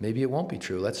 but maybe it won't be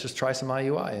true. Let's just try some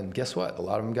IUI. And guess what? A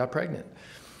lot of them got pregnant.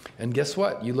 And guess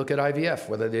what? You look at IVF,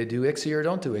 whether they do ICSI or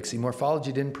don't do ICSI,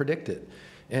 morphology didn't predict it.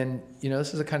 And you know,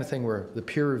 this is the kind of thing where the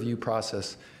peer review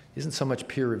process isn't so much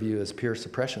peer review as peer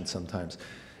suppression sometimes.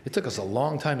 It took us a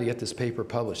long time to get this paper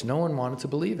published. No one wanted to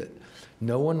believe it.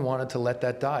 No one wanted to let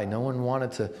that die. No one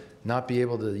wanted to not be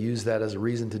able to use that as a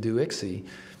reason to do ICSI.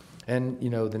 And you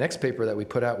know, the next paper that we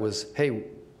put out was, hey,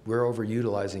 we're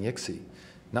overutilizing ICSI.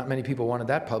 Not many people wanted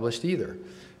that published either.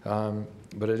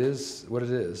 But it is what it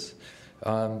is.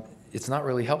 It's not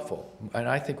really helpful. And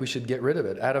I think we should get rid of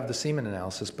it out of the semen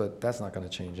analysis, but that's not going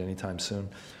to change anytime soon.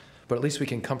 But at least we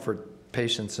can comfort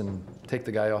patients and take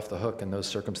the guy off the hook in those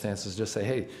circumstances. Just say,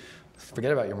 hey,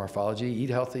 forget about your morphology, eat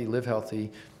healthy, live healthy.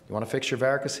 You want to fix your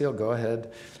varicocele, go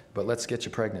ahead, but let's get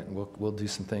you pregnant, and we'll do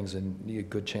some things and you a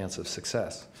good chance of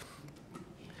success.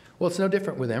 Well, it's no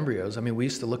different with embryos. I mean, we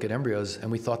used to look at embryos and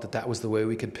we thought that that was the way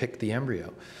we could pick the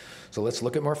embryo. So let's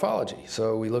look at morphology.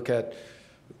 So we look at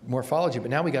morphology, but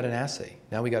now we got an assay.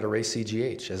 Now we got array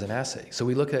CGH as an assay. So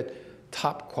we look at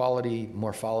top quality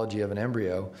morphology of an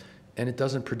embryo, and it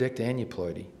doesn't predict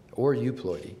aneuploidy or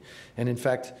euploidy. And in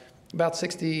fact, about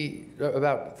 30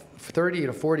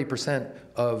 to 40%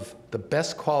 of the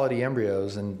best quality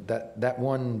embryos, and that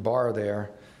one bar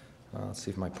there, let's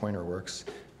see if my pointer works,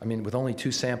 I mean, with only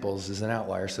 2 samples is an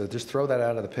outlier, so just throw that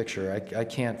out of the picture. I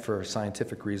can't for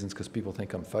scientific reasons because people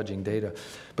think I'm fudging data,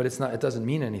 but it's not, it doesn't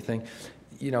mean anything.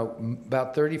 You know,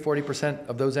 about 30–40%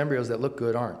 of those embryos that look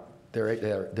good aren't. They're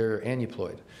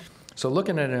aneuploid. So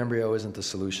looking at an embryo isn't the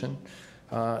solution.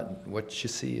 What you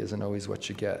see isn't always what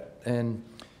you get. And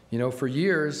you know, for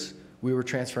years we were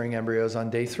transferring embryos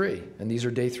on day 3, and these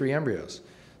are day 3 embryos.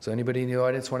 So anybody in the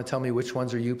audience want to tell me which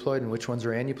ones are euploid and which ones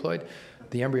are aneuploid?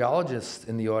 The embryologist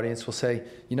in the audience will say,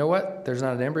 you know what, there's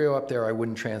not an embryo up there I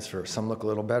wouldn't transfer. Some look a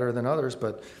little better than others,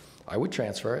 but I would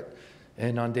transfer it.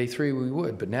 And on day 3 we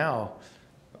would, but now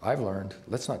I've learned,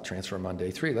 let's not transfer them on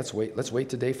day 3, let's wait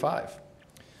to day 5.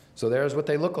 So there's what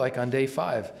they look like on day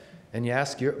 5. And you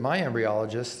ask my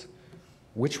embryologist,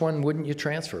 which one wouldn't you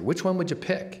transfer? Which one would you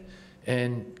pick?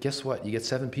 And guess what? You get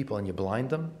 7 people and you blind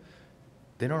them.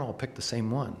 They don't all pick the same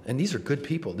one. And these are good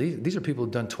people. These are people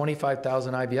who've done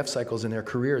 25,000 IVF cycles in their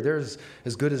career. They're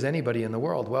as good as anybody in the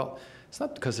world. Well, it's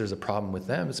not because there's a problem with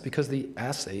them. It's because the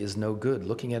assay is no good.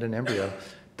 Looking at an embryo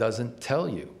doesn't tell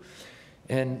you.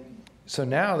 And so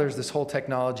now there's this whole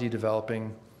technology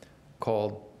developing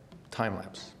called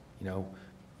time-lapse. You know,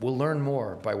 we'll learn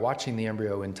more by watching the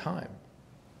embryo in time.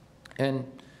 And,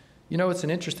 you know, it's an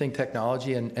interesting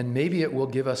technology, and maybe it will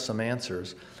give us some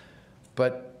answers.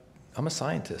 But I'm a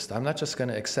scientist. I'm not just going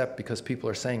to accept because people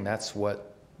are saying that's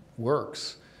what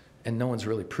works, and no one's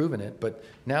really proven it. But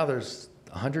now there's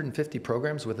 150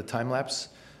 programs with a time-lapse.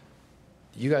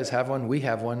 You guys have one, we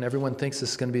have one. Everyone thinks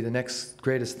this is going to be the next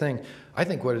greatest thing. I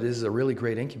think what it is a really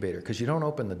great incubator, because you don't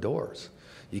open the doors.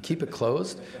 You keep it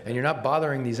closed, and you're not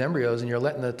bothering these embryos, and you're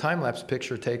letting the time-lapse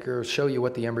picture taker show you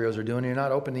what the embryos are doing, and you're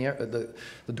not opening the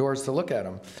doors to look at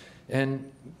them.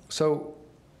 And so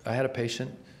I had a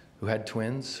patient who had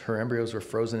twins. Her embryos were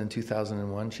frozen in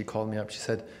 2001. She called me up. She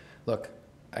said, look,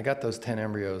 I got those 10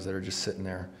 embryos that are just sitting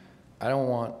there. I don't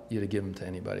want you to give them to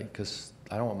anybody because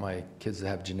I don't want my kids to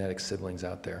have genetic siblings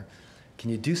out there. Can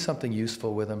you do something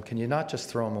useful with them? Can you not just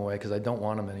throw them away because I don't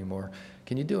want them anymore?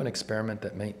 Can you do an experiment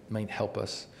that might help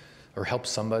us? or help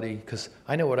somebody, because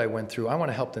I know what I went through. I want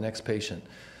to help the next patient.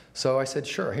 So I said,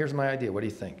 sure, here's my idea. What do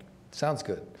you think? Sounds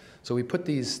good. So we put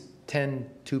these 10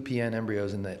 2PN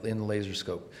embryos in the laser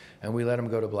scope, and we let them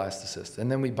go to blastocyst.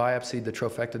 And then we biopsied the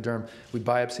trophectoderm. We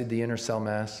biopsied the inner cell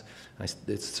mass.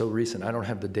 It's so recent. I don't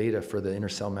have the data for the inner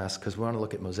cell mass because we want to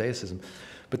look at mosaicism.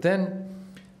 But then,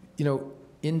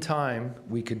 in time,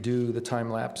 we could do the time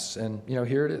lapse, and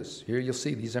here it is. Here you'll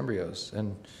see these embryos,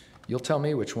 and you'll tell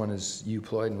me which one is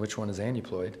euploid and which one is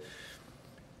aneuploid.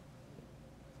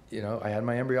 I had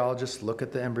my embryologists look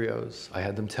at the embryos. I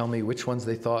had them tell me which ones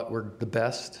they thought were the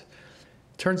best.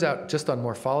 Turns out, just on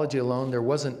morphology alone, there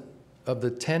wasn't, of the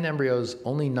 10 embryos,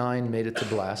 only 9 made it to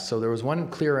blast. So there was one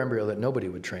clear embryo that nobody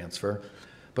would transfer.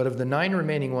 But of the 9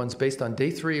 remaining ones, based on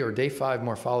day 3 or day 5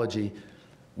 morphology,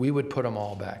 we would put them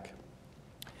all back.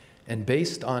 And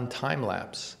based on time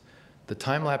lapse, the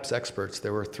time lapse experts,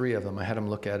 there were 3 of them, I had them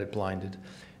look at it blinded.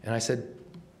 And I said,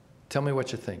 tell me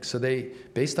what you think. So they,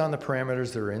 based on the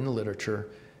parameters that are in the literature,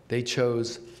 they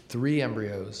chose 3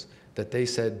 embryos that they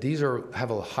said these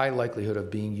have a high likelihood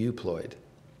of being euploid.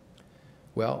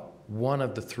 Well, 1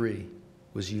 of the 3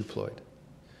 was euploid.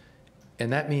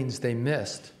 And that means they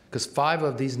missed, because 5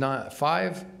 of these 9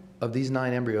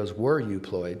 embryos were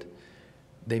euploid.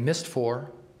 They missed 4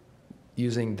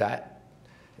 using that.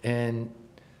 And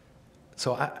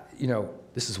so,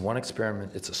 this is one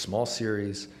experiment. It's a small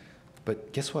series.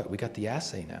 But guess what? We got the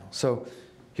assay now. So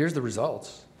here's the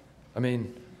results.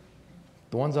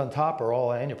 The ones on top are all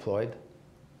aneuploid.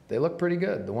 They look pretty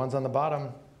good. The ones on the bottom,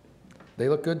 they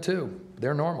look good too.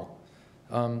 They're normal.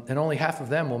 And only half of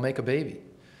them will make a baby.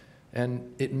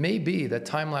 And it may be that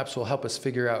time-lapse will help us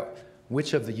figure out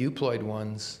which of the euploid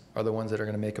ones are the ones that are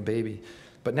going to make a baby.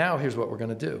 But now here's what we're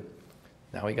going to do.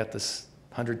 Now we got this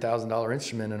 $100,000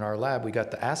 instrument in our lab. We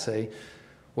got the assay.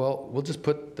 Well, we'll just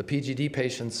put the PGD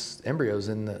patient's embryos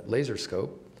in the laser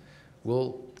scope.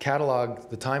 We'll catalog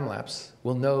the time lapse.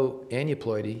 We'll know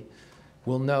aneuploidy.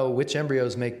 We'll know which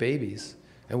embryos make babies.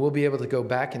 And we'll be able to go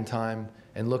back in time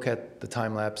and look at the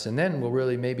time lapse. And then we'll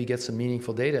really maybe get some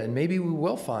meaningful data. And maybe we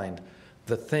will find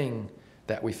the thing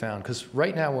that we found. Because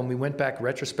right now, when we went back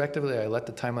retrospectively, I let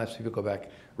the time lapse people go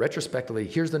back retrospectively.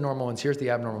 Here's the normal ones. Here's the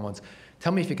abnormal ones.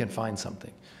 Tell me if you can find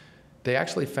something. They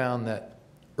actually found that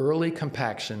early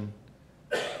compaction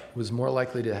was more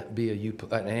likely to be an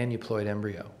aneuploid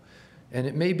embryo. And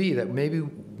it may be that maybe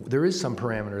there is some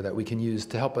parameter that we can use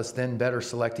to help us then better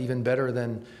select, even better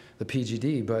than the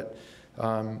PGD. But,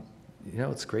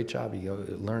 it's a great job. You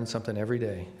learn something every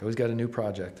day. You always got a new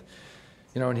project.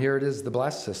 And here it is, the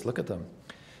blastocyst. Look at them.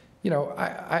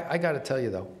 I got to tell you,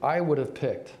 though, I would have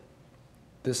picked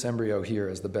this embryo here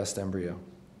as the best embryo.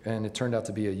 And it turned out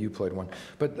to be a euploid one.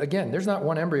 But again, there's not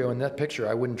one embryo in that picture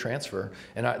I wouldn't transfer.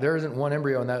 And there isn't one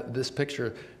embryo in this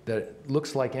picture that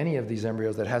looks like any of these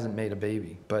embryos that hasn't made a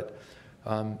baby. But,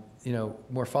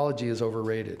 morphology is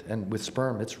overrated. And with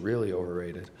sperm, it's really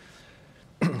overrated.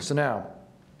 So now,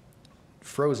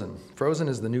 frozen. Frozen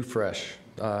is the new fresh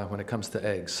when it comes to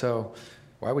eggs. So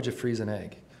why would you freeze an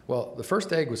egg? Well, the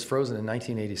first egg was frozen in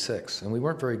 1986. And we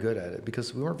weren't very good at it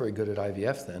because we weren't very good at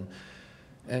IVF then.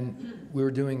 And we were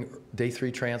doing day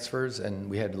 3 transfers, and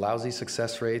we had lousy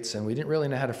success rates, and we didn't really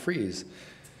know how to freeze.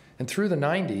 And through the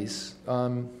 90s,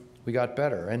 we got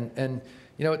better. And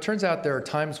it turns out there are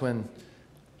times when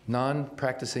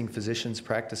non-practicing physicians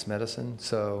practice medicine.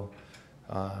 So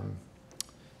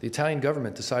the Italian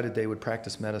government decided they would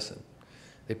practice medicine.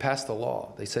 They passed a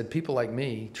law. They said people like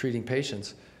me, treating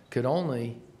patients, could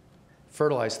only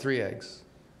fertilize 3 eggs.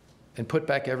 And put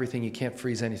back everything. You can't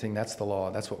freeze anything. That's the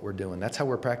law. That's what we're doing. That's how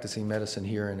we're practicing medicine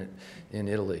here in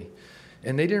Italy.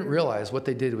 And they didn't realize what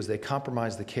they did was they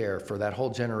compromised the care for that whole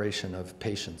generation of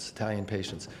patients, Italian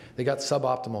patients. They got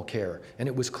suboptimal care. And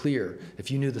it was clear,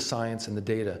 if you knew the science and the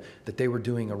data, that they were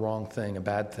doing a wrong thing, a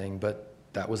bad thing. But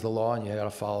that was the law, and you got to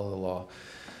follow the law.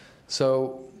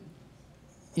 So,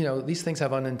 these things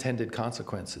have unintended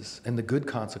consequences. And the good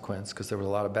consequence, because there was a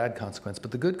lot of bad consequence,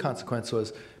 but the good consequence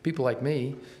was people like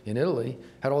me in Italy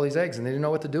had all these eggs, and they didn't know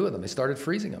what to do with them. They started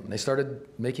freezing them, and they started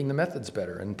making the methods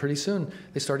better. And pretty soon,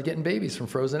 they started getting babies from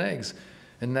frozen eggs.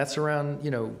 And that's around,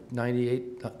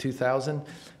 98, 2000.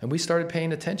 And we started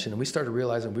paying attention, and we started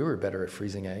realizing we were better at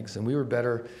freezing eggs, and we were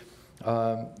better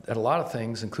at a lot of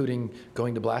things, including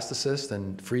going to blastocyst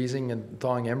and freezing and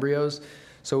thawing embryos.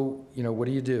 So, what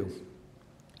do?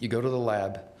 You go to the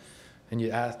lab and you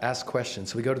ask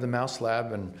questions. So we go to the mouse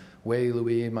lab, and Wei,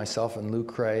 Louis, myself, and Lou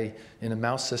Cray in a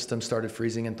mouse system started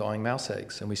freezing and thawing mouse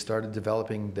eggs. And we started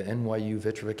developing the NYU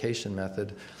vitrification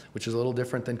method, which is a little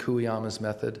different than Kuyama's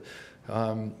method.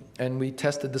 And we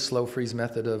tested the slow freeze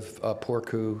method of poor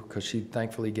Ku, because she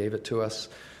thankfully gave it to us.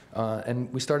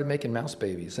 And we started making mouse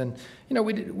babies. And, you know,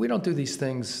 we don't do these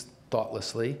things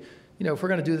thoughtlessly. You know, if we're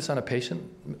going to do this on a patient,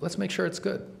 let's make sure it's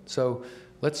good. So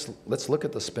let's look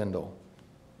at the spindle.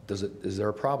 Is there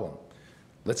a problem?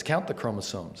 Let's count the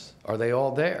chromosomes. Are they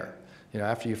all there? You know,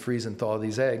 after you freeze and thaw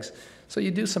these eggs. So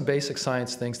you do some basic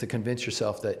science things to convince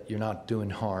yourself that you're not doing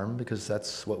harm, because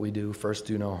that's what we do. First,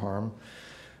 do no harm.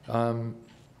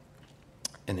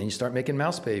 And then you start making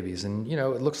mouse babies. And, you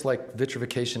know, it looks like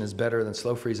vitrification is better than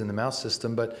slow freeze in the mouse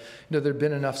system. But, you know, there'd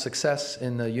been enough success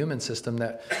in the human system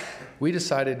that we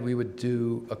decided we would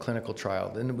do a clinical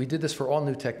trial. And we did this for all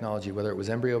new technology, whether it was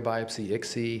embryo biopsy,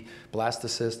 ICSI,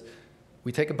 blastocyst.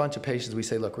 We take a bunch of patients. We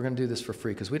say, look, we're going to do this for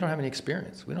free because we don't have any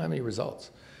experience. We don't have any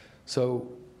results.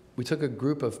 So we took a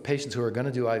group of patients who are going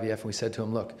to do IVF, and we said to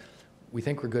them, look, we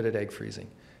think we're good at egg freezing.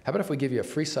 How about if we give you a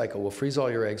free cycle? We'll freeze all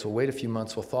your eggs. We'll wait a few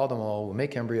months. We'll thaw them all. We'll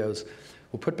make embryos.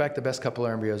 We'll put back the best couple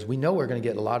of embryos. We know we're going to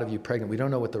get a lot of you pregnant. We don't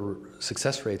know what the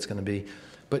success rate's going to be.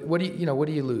 But what do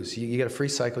you lose? You get a free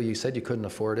cycle. You said you couldn't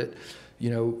afford it. You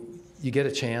know, you get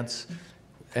a chance.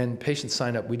 And patients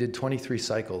sign up. We did 23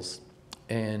 cycles,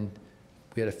 and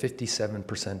we had a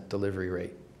 57% delivery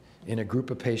rate. In a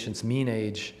group of patients, mean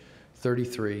age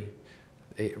 33,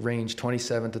 range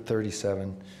 27 to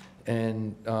 37.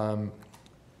 And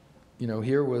you know,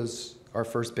 here was our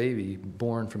first baby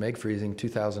born from egg freezing,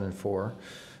 2004.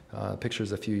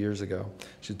 Pictures a few years ago.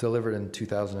 She was delivered in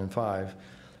 2005.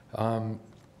 And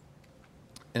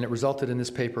it resulted in this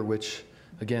paper, which,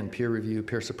 again, peer review,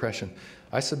 peer suppression.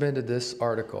 I submitted this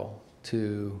article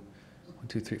to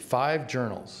 5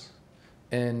 journals.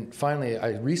 And finally,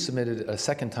 I resubmitted it a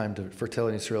second time to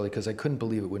Fertility and Sterility because I couldn't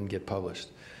believe it wouldn't get published.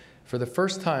 For the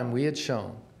first time, we had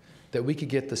shown that we could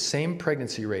get the same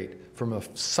pregnancy rate from a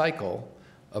cycle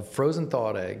of frozen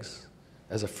thawed eggs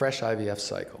as a fresh IVF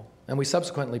cycle. And we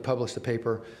subsequently published a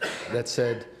paper that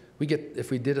said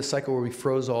if we did a cycle where we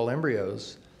froze all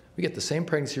embryos, we get the same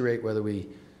pregnancy rate whether we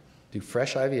do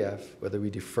fresh IVF, whether we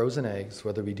do frozen eggs,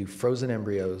 whether we do frozen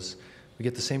embryos, we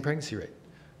get the same pregnancy rate.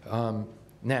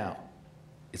 Now,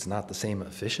 it's not the same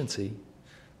efficiency.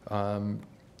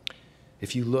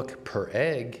 If you look per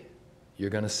egg, you're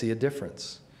going to see a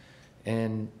difference.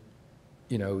 And,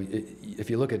 you know,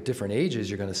 if you look at different ages,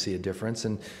 you're going to see a difference.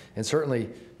 And certainly,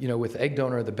 you know, with egg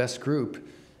donor, the best group,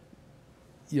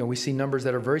 you know, we see numbers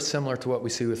that are very similar to what we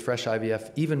see with fresh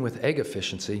IVF, even with egg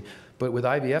efficiency. But with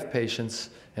IVF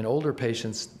patients and older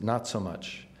patients, not so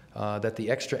much. That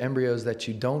the extra embryos that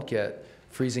you don't get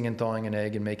freezing and thawing an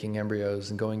egg and making embryos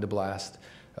and going to blast,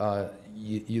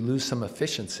 you lose some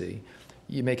efficiency.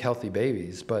 You make healthy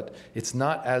babies, but it's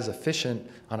not as efficient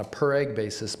on a per egg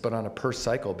basis, but on a per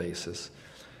cycle basis.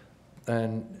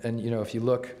 And you know, if you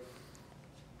look,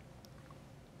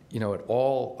 you know, at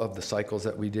all of the cycles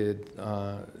that we did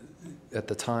at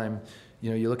the time,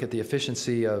 you know, you look at the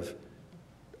efficiency of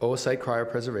oocyte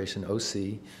cryopreservation,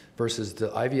 OC, versus the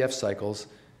IVF cycles,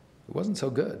 it wasn't so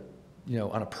good, you know,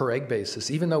 on a per egg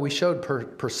basis, even though we showed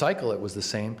per cycle it was the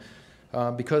same.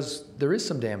 Because there is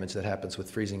some damage that happens with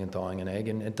freezing and thawing an egg,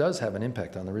 and it does have an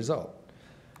impact on the result.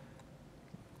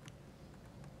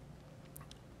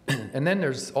 And then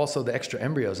there's also the extra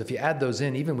embryos. If you add those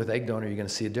in, even with egg donor, you're going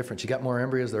to see a difference. You got more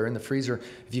embryos that are in the freezer.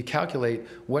 If you calculate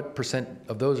what %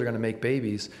 of those are going to make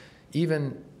babies,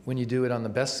 even when you do it on the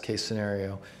best case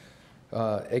scenario,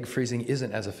 egg freezing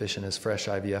isn't as efficient as fresh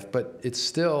IVF, but it's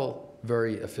still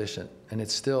very efficient, and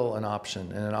it's still an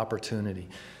option and an opportunity.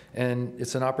 And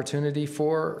it's an opportunity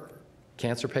for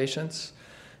cancer patients.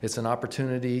 It's an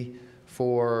opportunity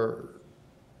for,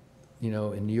 you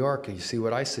know, in New York, you see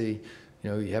what I see, you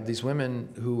know, you have these women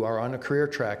who are on a career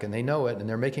track and they know it and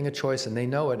they're making a choice and they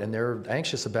know it and they're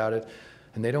anxious about it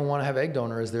and they don't want to have egg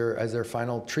donor as their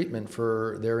final treatment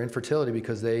for their infertility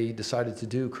because they decided to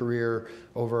do career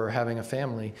over having a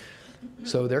family.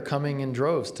 So they're coming in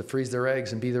droves to freeze their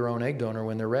eggs and be their own egg donor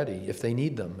when they're ready, if they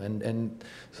need them. And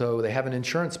so they have an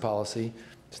insurance policy.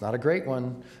 It's not a great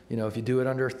one. You know, if you do it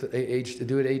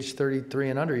age 33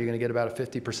 and under, you're going to get about a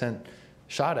 50%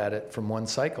 shot at it from one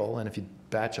cycle. And if you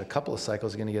batch a couple of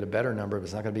cycles, you're going to get a better number, but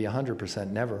it's not going to be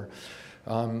 100%, never.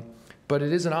 But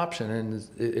it is an option, and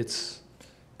it's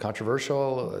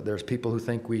controversial. There's people who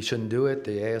think we shouldn't do it.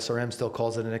 The ASRM still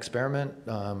calls it an experiment.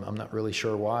 I'm not really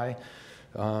sure why.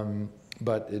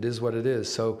 But it is what it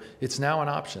is. So it's now an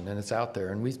option, and it's out there.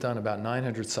 And we've done about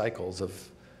 900 cycles of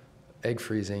egg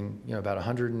freezing. You know, about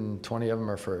 120 of them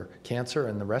are for cancer,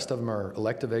 and the rest of them are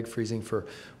elective egg freezing for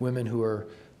women who are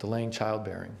delaying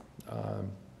childbearing.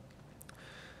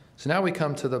 So now we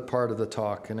come to the part of the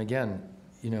talk. And again,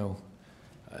 you know,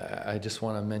 I just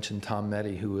want to mention Tom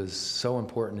Meddy, who was so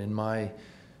important in my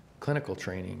clinical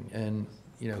training. And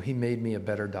he made me a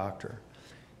better doctor.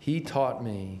 He taught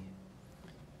me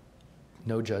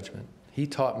no judgment. He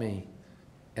taught me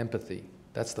empathy.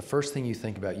 That's the first thing you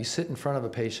think about. You sit in front of a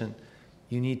patient,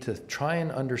 you need to try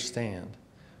and understand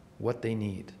what they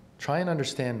need. Try and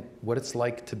understand what it's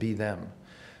like to be them.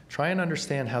 Try and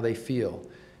understand how they feel.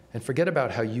 And forget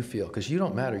about how you feel, because you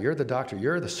don't matter. You're the doctor.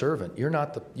 You're the servant. You're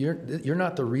not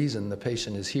the reason the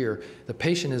patient is here. The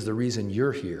patient is the reason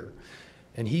you're here.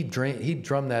 And he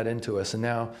drummed that into us. And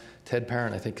now Ted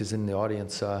Parent, I think, is in the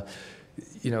audience.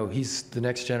 He's the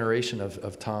next generation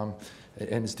of Tom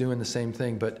and is doing the same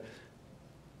thing. But,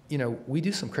 we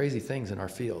do some crazy things in our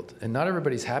field. And not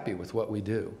everybody's happy with what we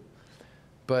do.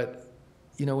 But,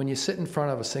 when you sit in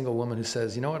front of a single woman who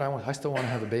says, you know what, I still want to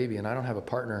have a baby and I don't have a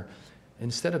partner,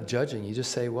 instead of judging, you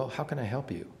just say, well, how can I help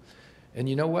you? And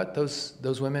you know what?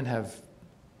 Those women have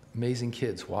amazing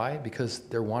kids. Why? Because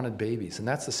they're wanted babies, and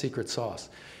that's the secret sauce.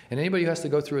 And anybody who has to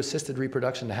go through assisted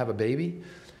reproduction to have a baby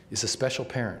is a special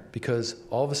parent, because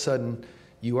all of a sudden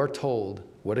you are told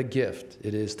what a gift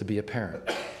it is to be a parent.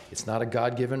 It's not a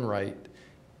God-given right.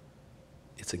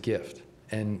 It's a gift.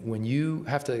 And when you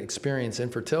have to experience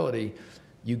infertility,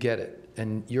 you get it.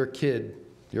 And your kid,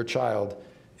 your child,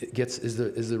 is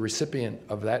the recipient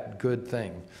of that good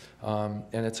thing.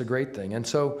 And it's a great thing. And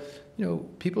so,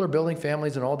 people are building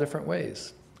families in all different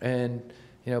ways. And,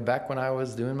 back when I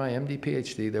was doing my MD,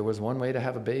 PhD, there was one way to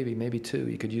have a baby, maybe two.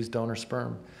 You could use donor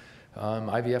sperm.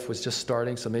 IVF was just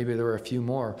starting, so maybe there were a few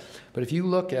more. But if you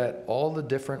look at all the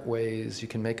different ways you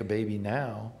can make a baby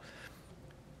now,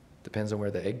 depends on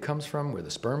where the egg comes from, where the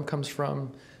sperm comes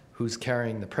from, who's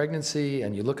carrying the pregnancy,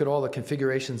 and you look at all the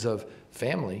configurations of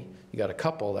family. You got a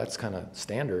couple, that's kind of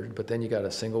standard, but then you got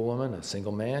a single woman, a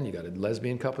single man, you got a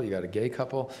lesbian couple, you got a gay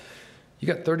couple. You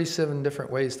got 37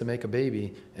 different ways to make a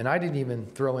baby, and I didn't even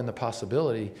throw in the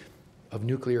possibility of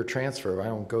nuclear transfer.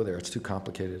 I won't go there, it's too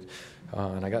complicated.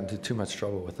 And I got into too much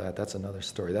trouble with that. That's another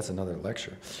story, that's another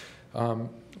lecture.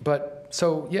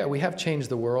 So yeah, we have changed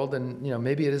the world, and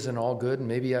maybe it isn't all good, and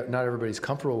maybe not everybody's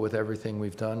comfortable with everything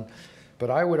we've done. But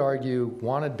I would argue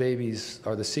wanted babies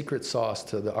are the secret sauce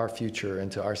to our future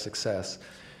and to our success.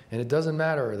 And it doesn't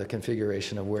matter the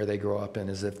configuration of where they grow up in,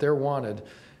 is if they're wanted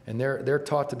and they're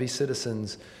taught to be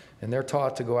citizens and they're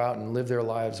taught to go out and live their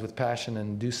lives with passion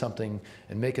and do something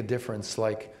and make a difference,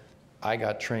 like I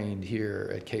got trained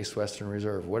here at Case Western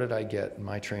Reserve. What did I get in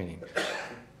my training?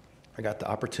 I got the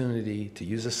opportunity to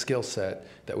use a skill set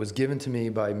that was given to me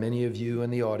by many of you in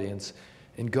the audience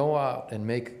and go out and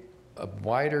make a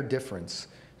wider difference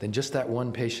than just that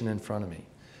one patient in front of me.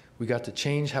 We got to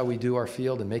change how we do our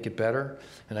field and make it better,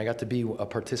 and I got to be a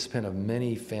participant of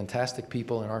many fantastic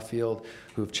people in our field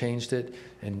who have changed it.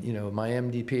 And my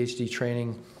MD, PhD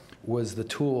training was the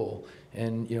tool,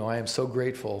 and I am so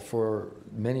grateful for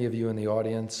many of you in the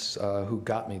audience who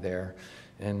got me there,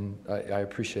 and I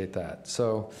appreciate that.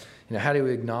 So, how do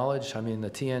we acknowledge? I mean, the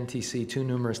TNTC, too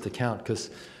numerous to count, because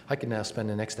I could now spend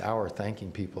the next hour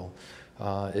thanking people.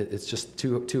 It's just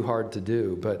too hard to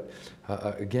do. But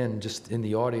again, just in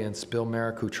the audience, Bill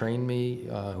Merrick, who trained me,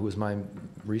 who was my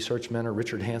research mentor,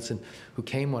 Richard Hansen, who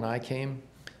came when I came.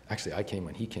 Actually, I came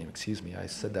when he came, excuse me, I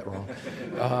said that wrong.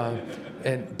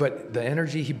 But the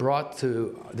energy he brought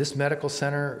to this medical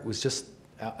center was just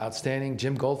outstanding.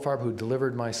 Jim Goldfarb, who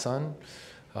delivered my son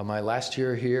my last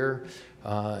year here,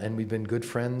 and we've been good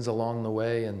friends along the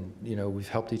way, and we've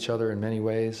helped each other in many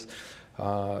ways.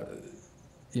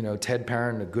 Ted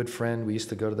Parent, a good friend. We used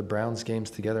to go to the Browns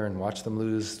games together and watch them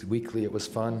lose weekly. It was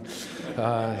fun.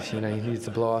 You needed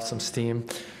to blow off some steam,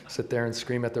 sit there and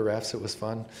scream at the refs. It was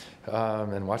fun.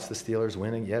 And watch the Steelers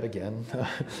winning yet again.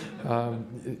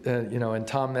 And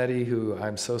Tom Meddy, who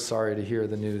I'm so sorry to hear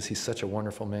the news. He's such a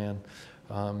wonderful man.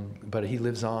 But he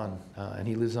lives on, and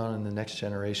he lives on in the next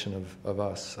generation of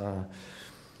us.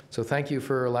 So thank you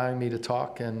for allowing me to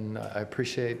talk, and I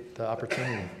appreciate the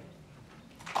opportunity.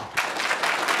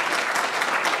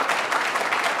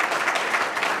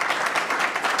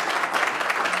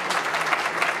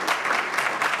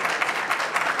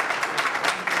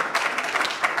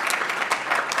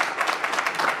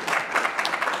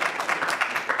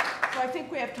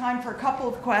 Time for a couple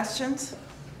of questions.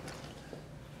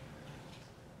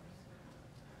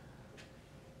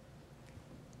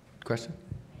 Question?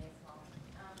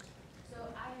 So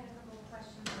I had a couple of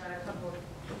questions about a couple of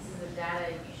pieces of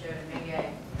data you showed, and maybe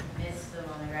I missed them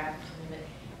on the graph. But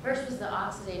first was the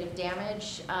oxidative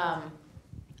damage.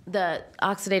 The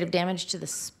oxidative damage to the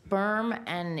sperm,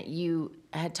 and you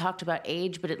had talked about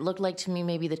age, but it looked like to me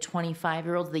maybe the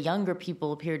 25-year-olds, the younger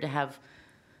people, appeared to have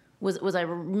Was I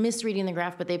misreading the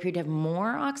graph, but they appeared to have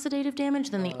more oxidative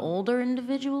damage than the older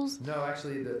individuals? No,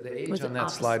 actually, the age Was it on that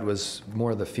opposite? slide was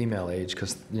more the female age,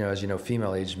 because, as you know,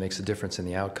 female age makes a difference in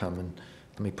the outcome. And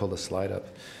let me pull the slide up.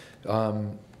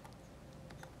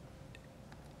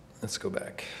 Let's go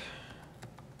back.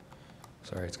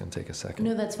 Sorry, it's going to take a second.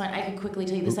 No, that's fine. I could quickly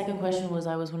tell you. The second question was,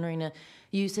 I was wondering,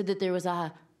 you said that there was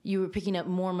you were picking up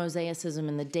more mosaicism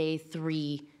in the day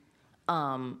 3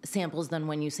 samples than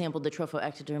when you sampled the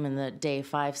trophoectoderm in the day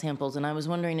 5 samples, and I was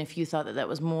wondering if you thought that that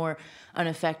was more an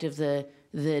effect of the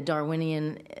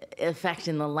Darwinian effect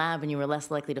in the lab and you were less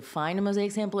likely to find a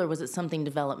mosaic sample, or was it something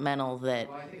developmental that...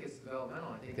 Well, I think it's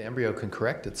developmental. I think the embryo can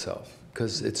correct itself,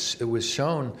 because it was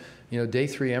shown, day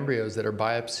 3 embryos that are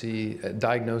biopsy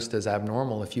diagnosed as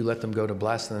abnormal, if you let them go to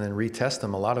blast and then retest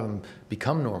them, a lot of them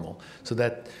become normal. So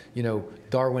that,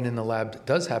 Darwin in the lab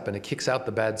does happen. It kicks out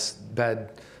the bad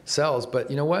cells, but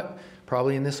you know what?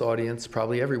 Probably in this audience,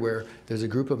 probably everywhere, there's a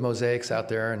group of mosaics out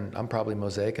there, and I'm probably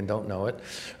mosaic and don't know it,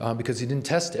 because you didn't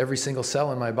test every single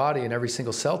cell in my body and every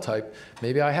single cell type.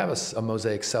 Maybe I have a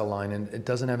mosaic cell line, and it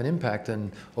doesn't have an impact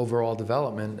on overall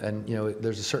development, and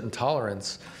there's a certain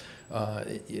tolerance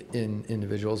in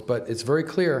individuals, but it's very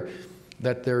clear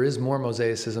that there is more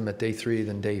mosaicism at day 3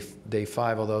 than day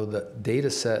 5, although the data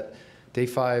set, day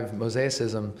 5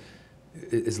 mosaicism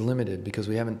is limited because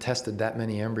we haven't tested that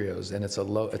many embryos, and it's a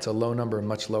low number,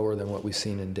 much lower than what we've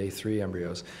seen in day 3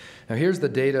 embryos. Now here's the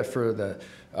data for the,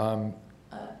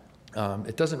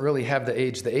 it doesn't really have the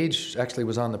age. The age actually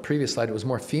was on the previous slide. It was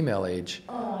more female age.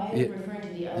 Oh, I was referring to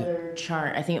the other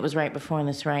chart. I think it was right before on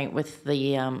this, right, with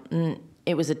the,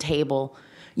 it was a table.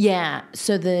 Yeah,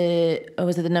 so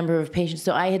was it the number of patients?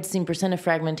 So I had seen percent of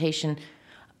fragmentation.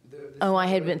 I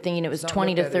had been thinking it was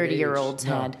 20 to 30-year-olds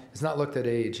had. It's not looked at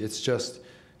age. It's just,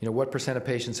 what percent of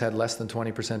patients had less than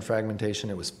 20% fragmentation?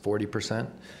 It was 40%.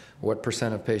 What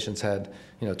percent of patients had,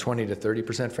 20 to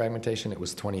 30% fragmentation? It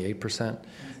was 28%.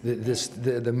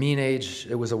 The mean age,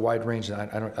 it was a wide range.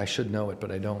 I should know it, but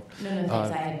I don't. No, thanks.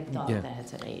 I had thought that had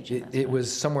said age. It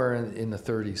was somewhere in the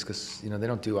 30s, because they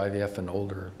don't do IVF in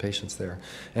older patients there.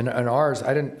 And ours,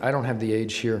 I don't have the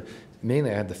age here.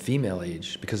 Mainly I had the female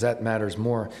age, because that matters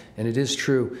more. And it is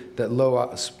true that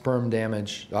low sperm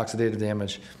damage, oxidative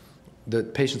damage, the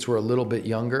patients were a little bit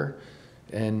younger,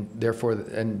 and therefore,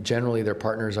 and generally their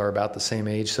partners are about the same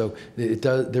age. So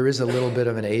there is a little bit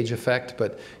of an age effect,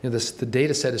 but the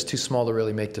data set is too small to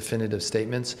really make definitive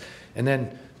statements. And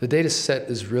then the data set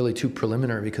is really too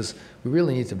preliminary, because we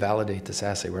really need to validate this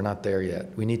assay. We're not there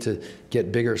yet. We need to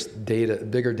get bigger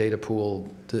data pool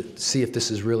to see if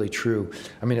this is really true.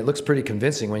 I mean, it looks pretty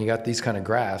convincing when you got these kind of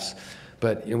graphs,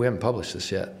 but we haven't published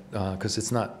this yet, because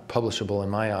it's not publishable in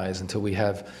my eyes until we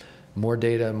have more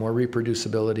data, more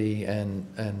reproducibility, and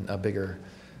a bigger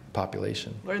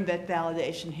population. Learned that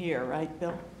validation here, right,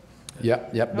 Bill?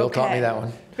 Yep, Bill taught me that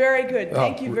one. Very good.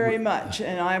 Thank you very much.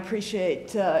 And I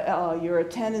appreciate your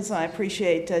attendance, and I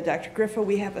appreciate Dr. Grifo.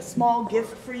 We have a small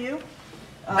gift for you.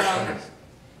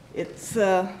 It's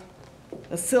a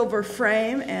silver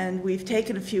frame, and we've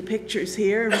taken a few pictures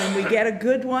here. And when we get a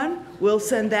good one, we'll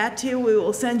send that to you. We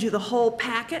will send you the whole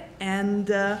packet and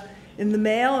in the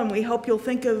mail, and we hope you'll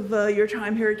think of your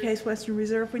time here at Case Western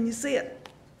Reserve when you see it.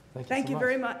 Thank you Thank so you much.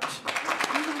 very much.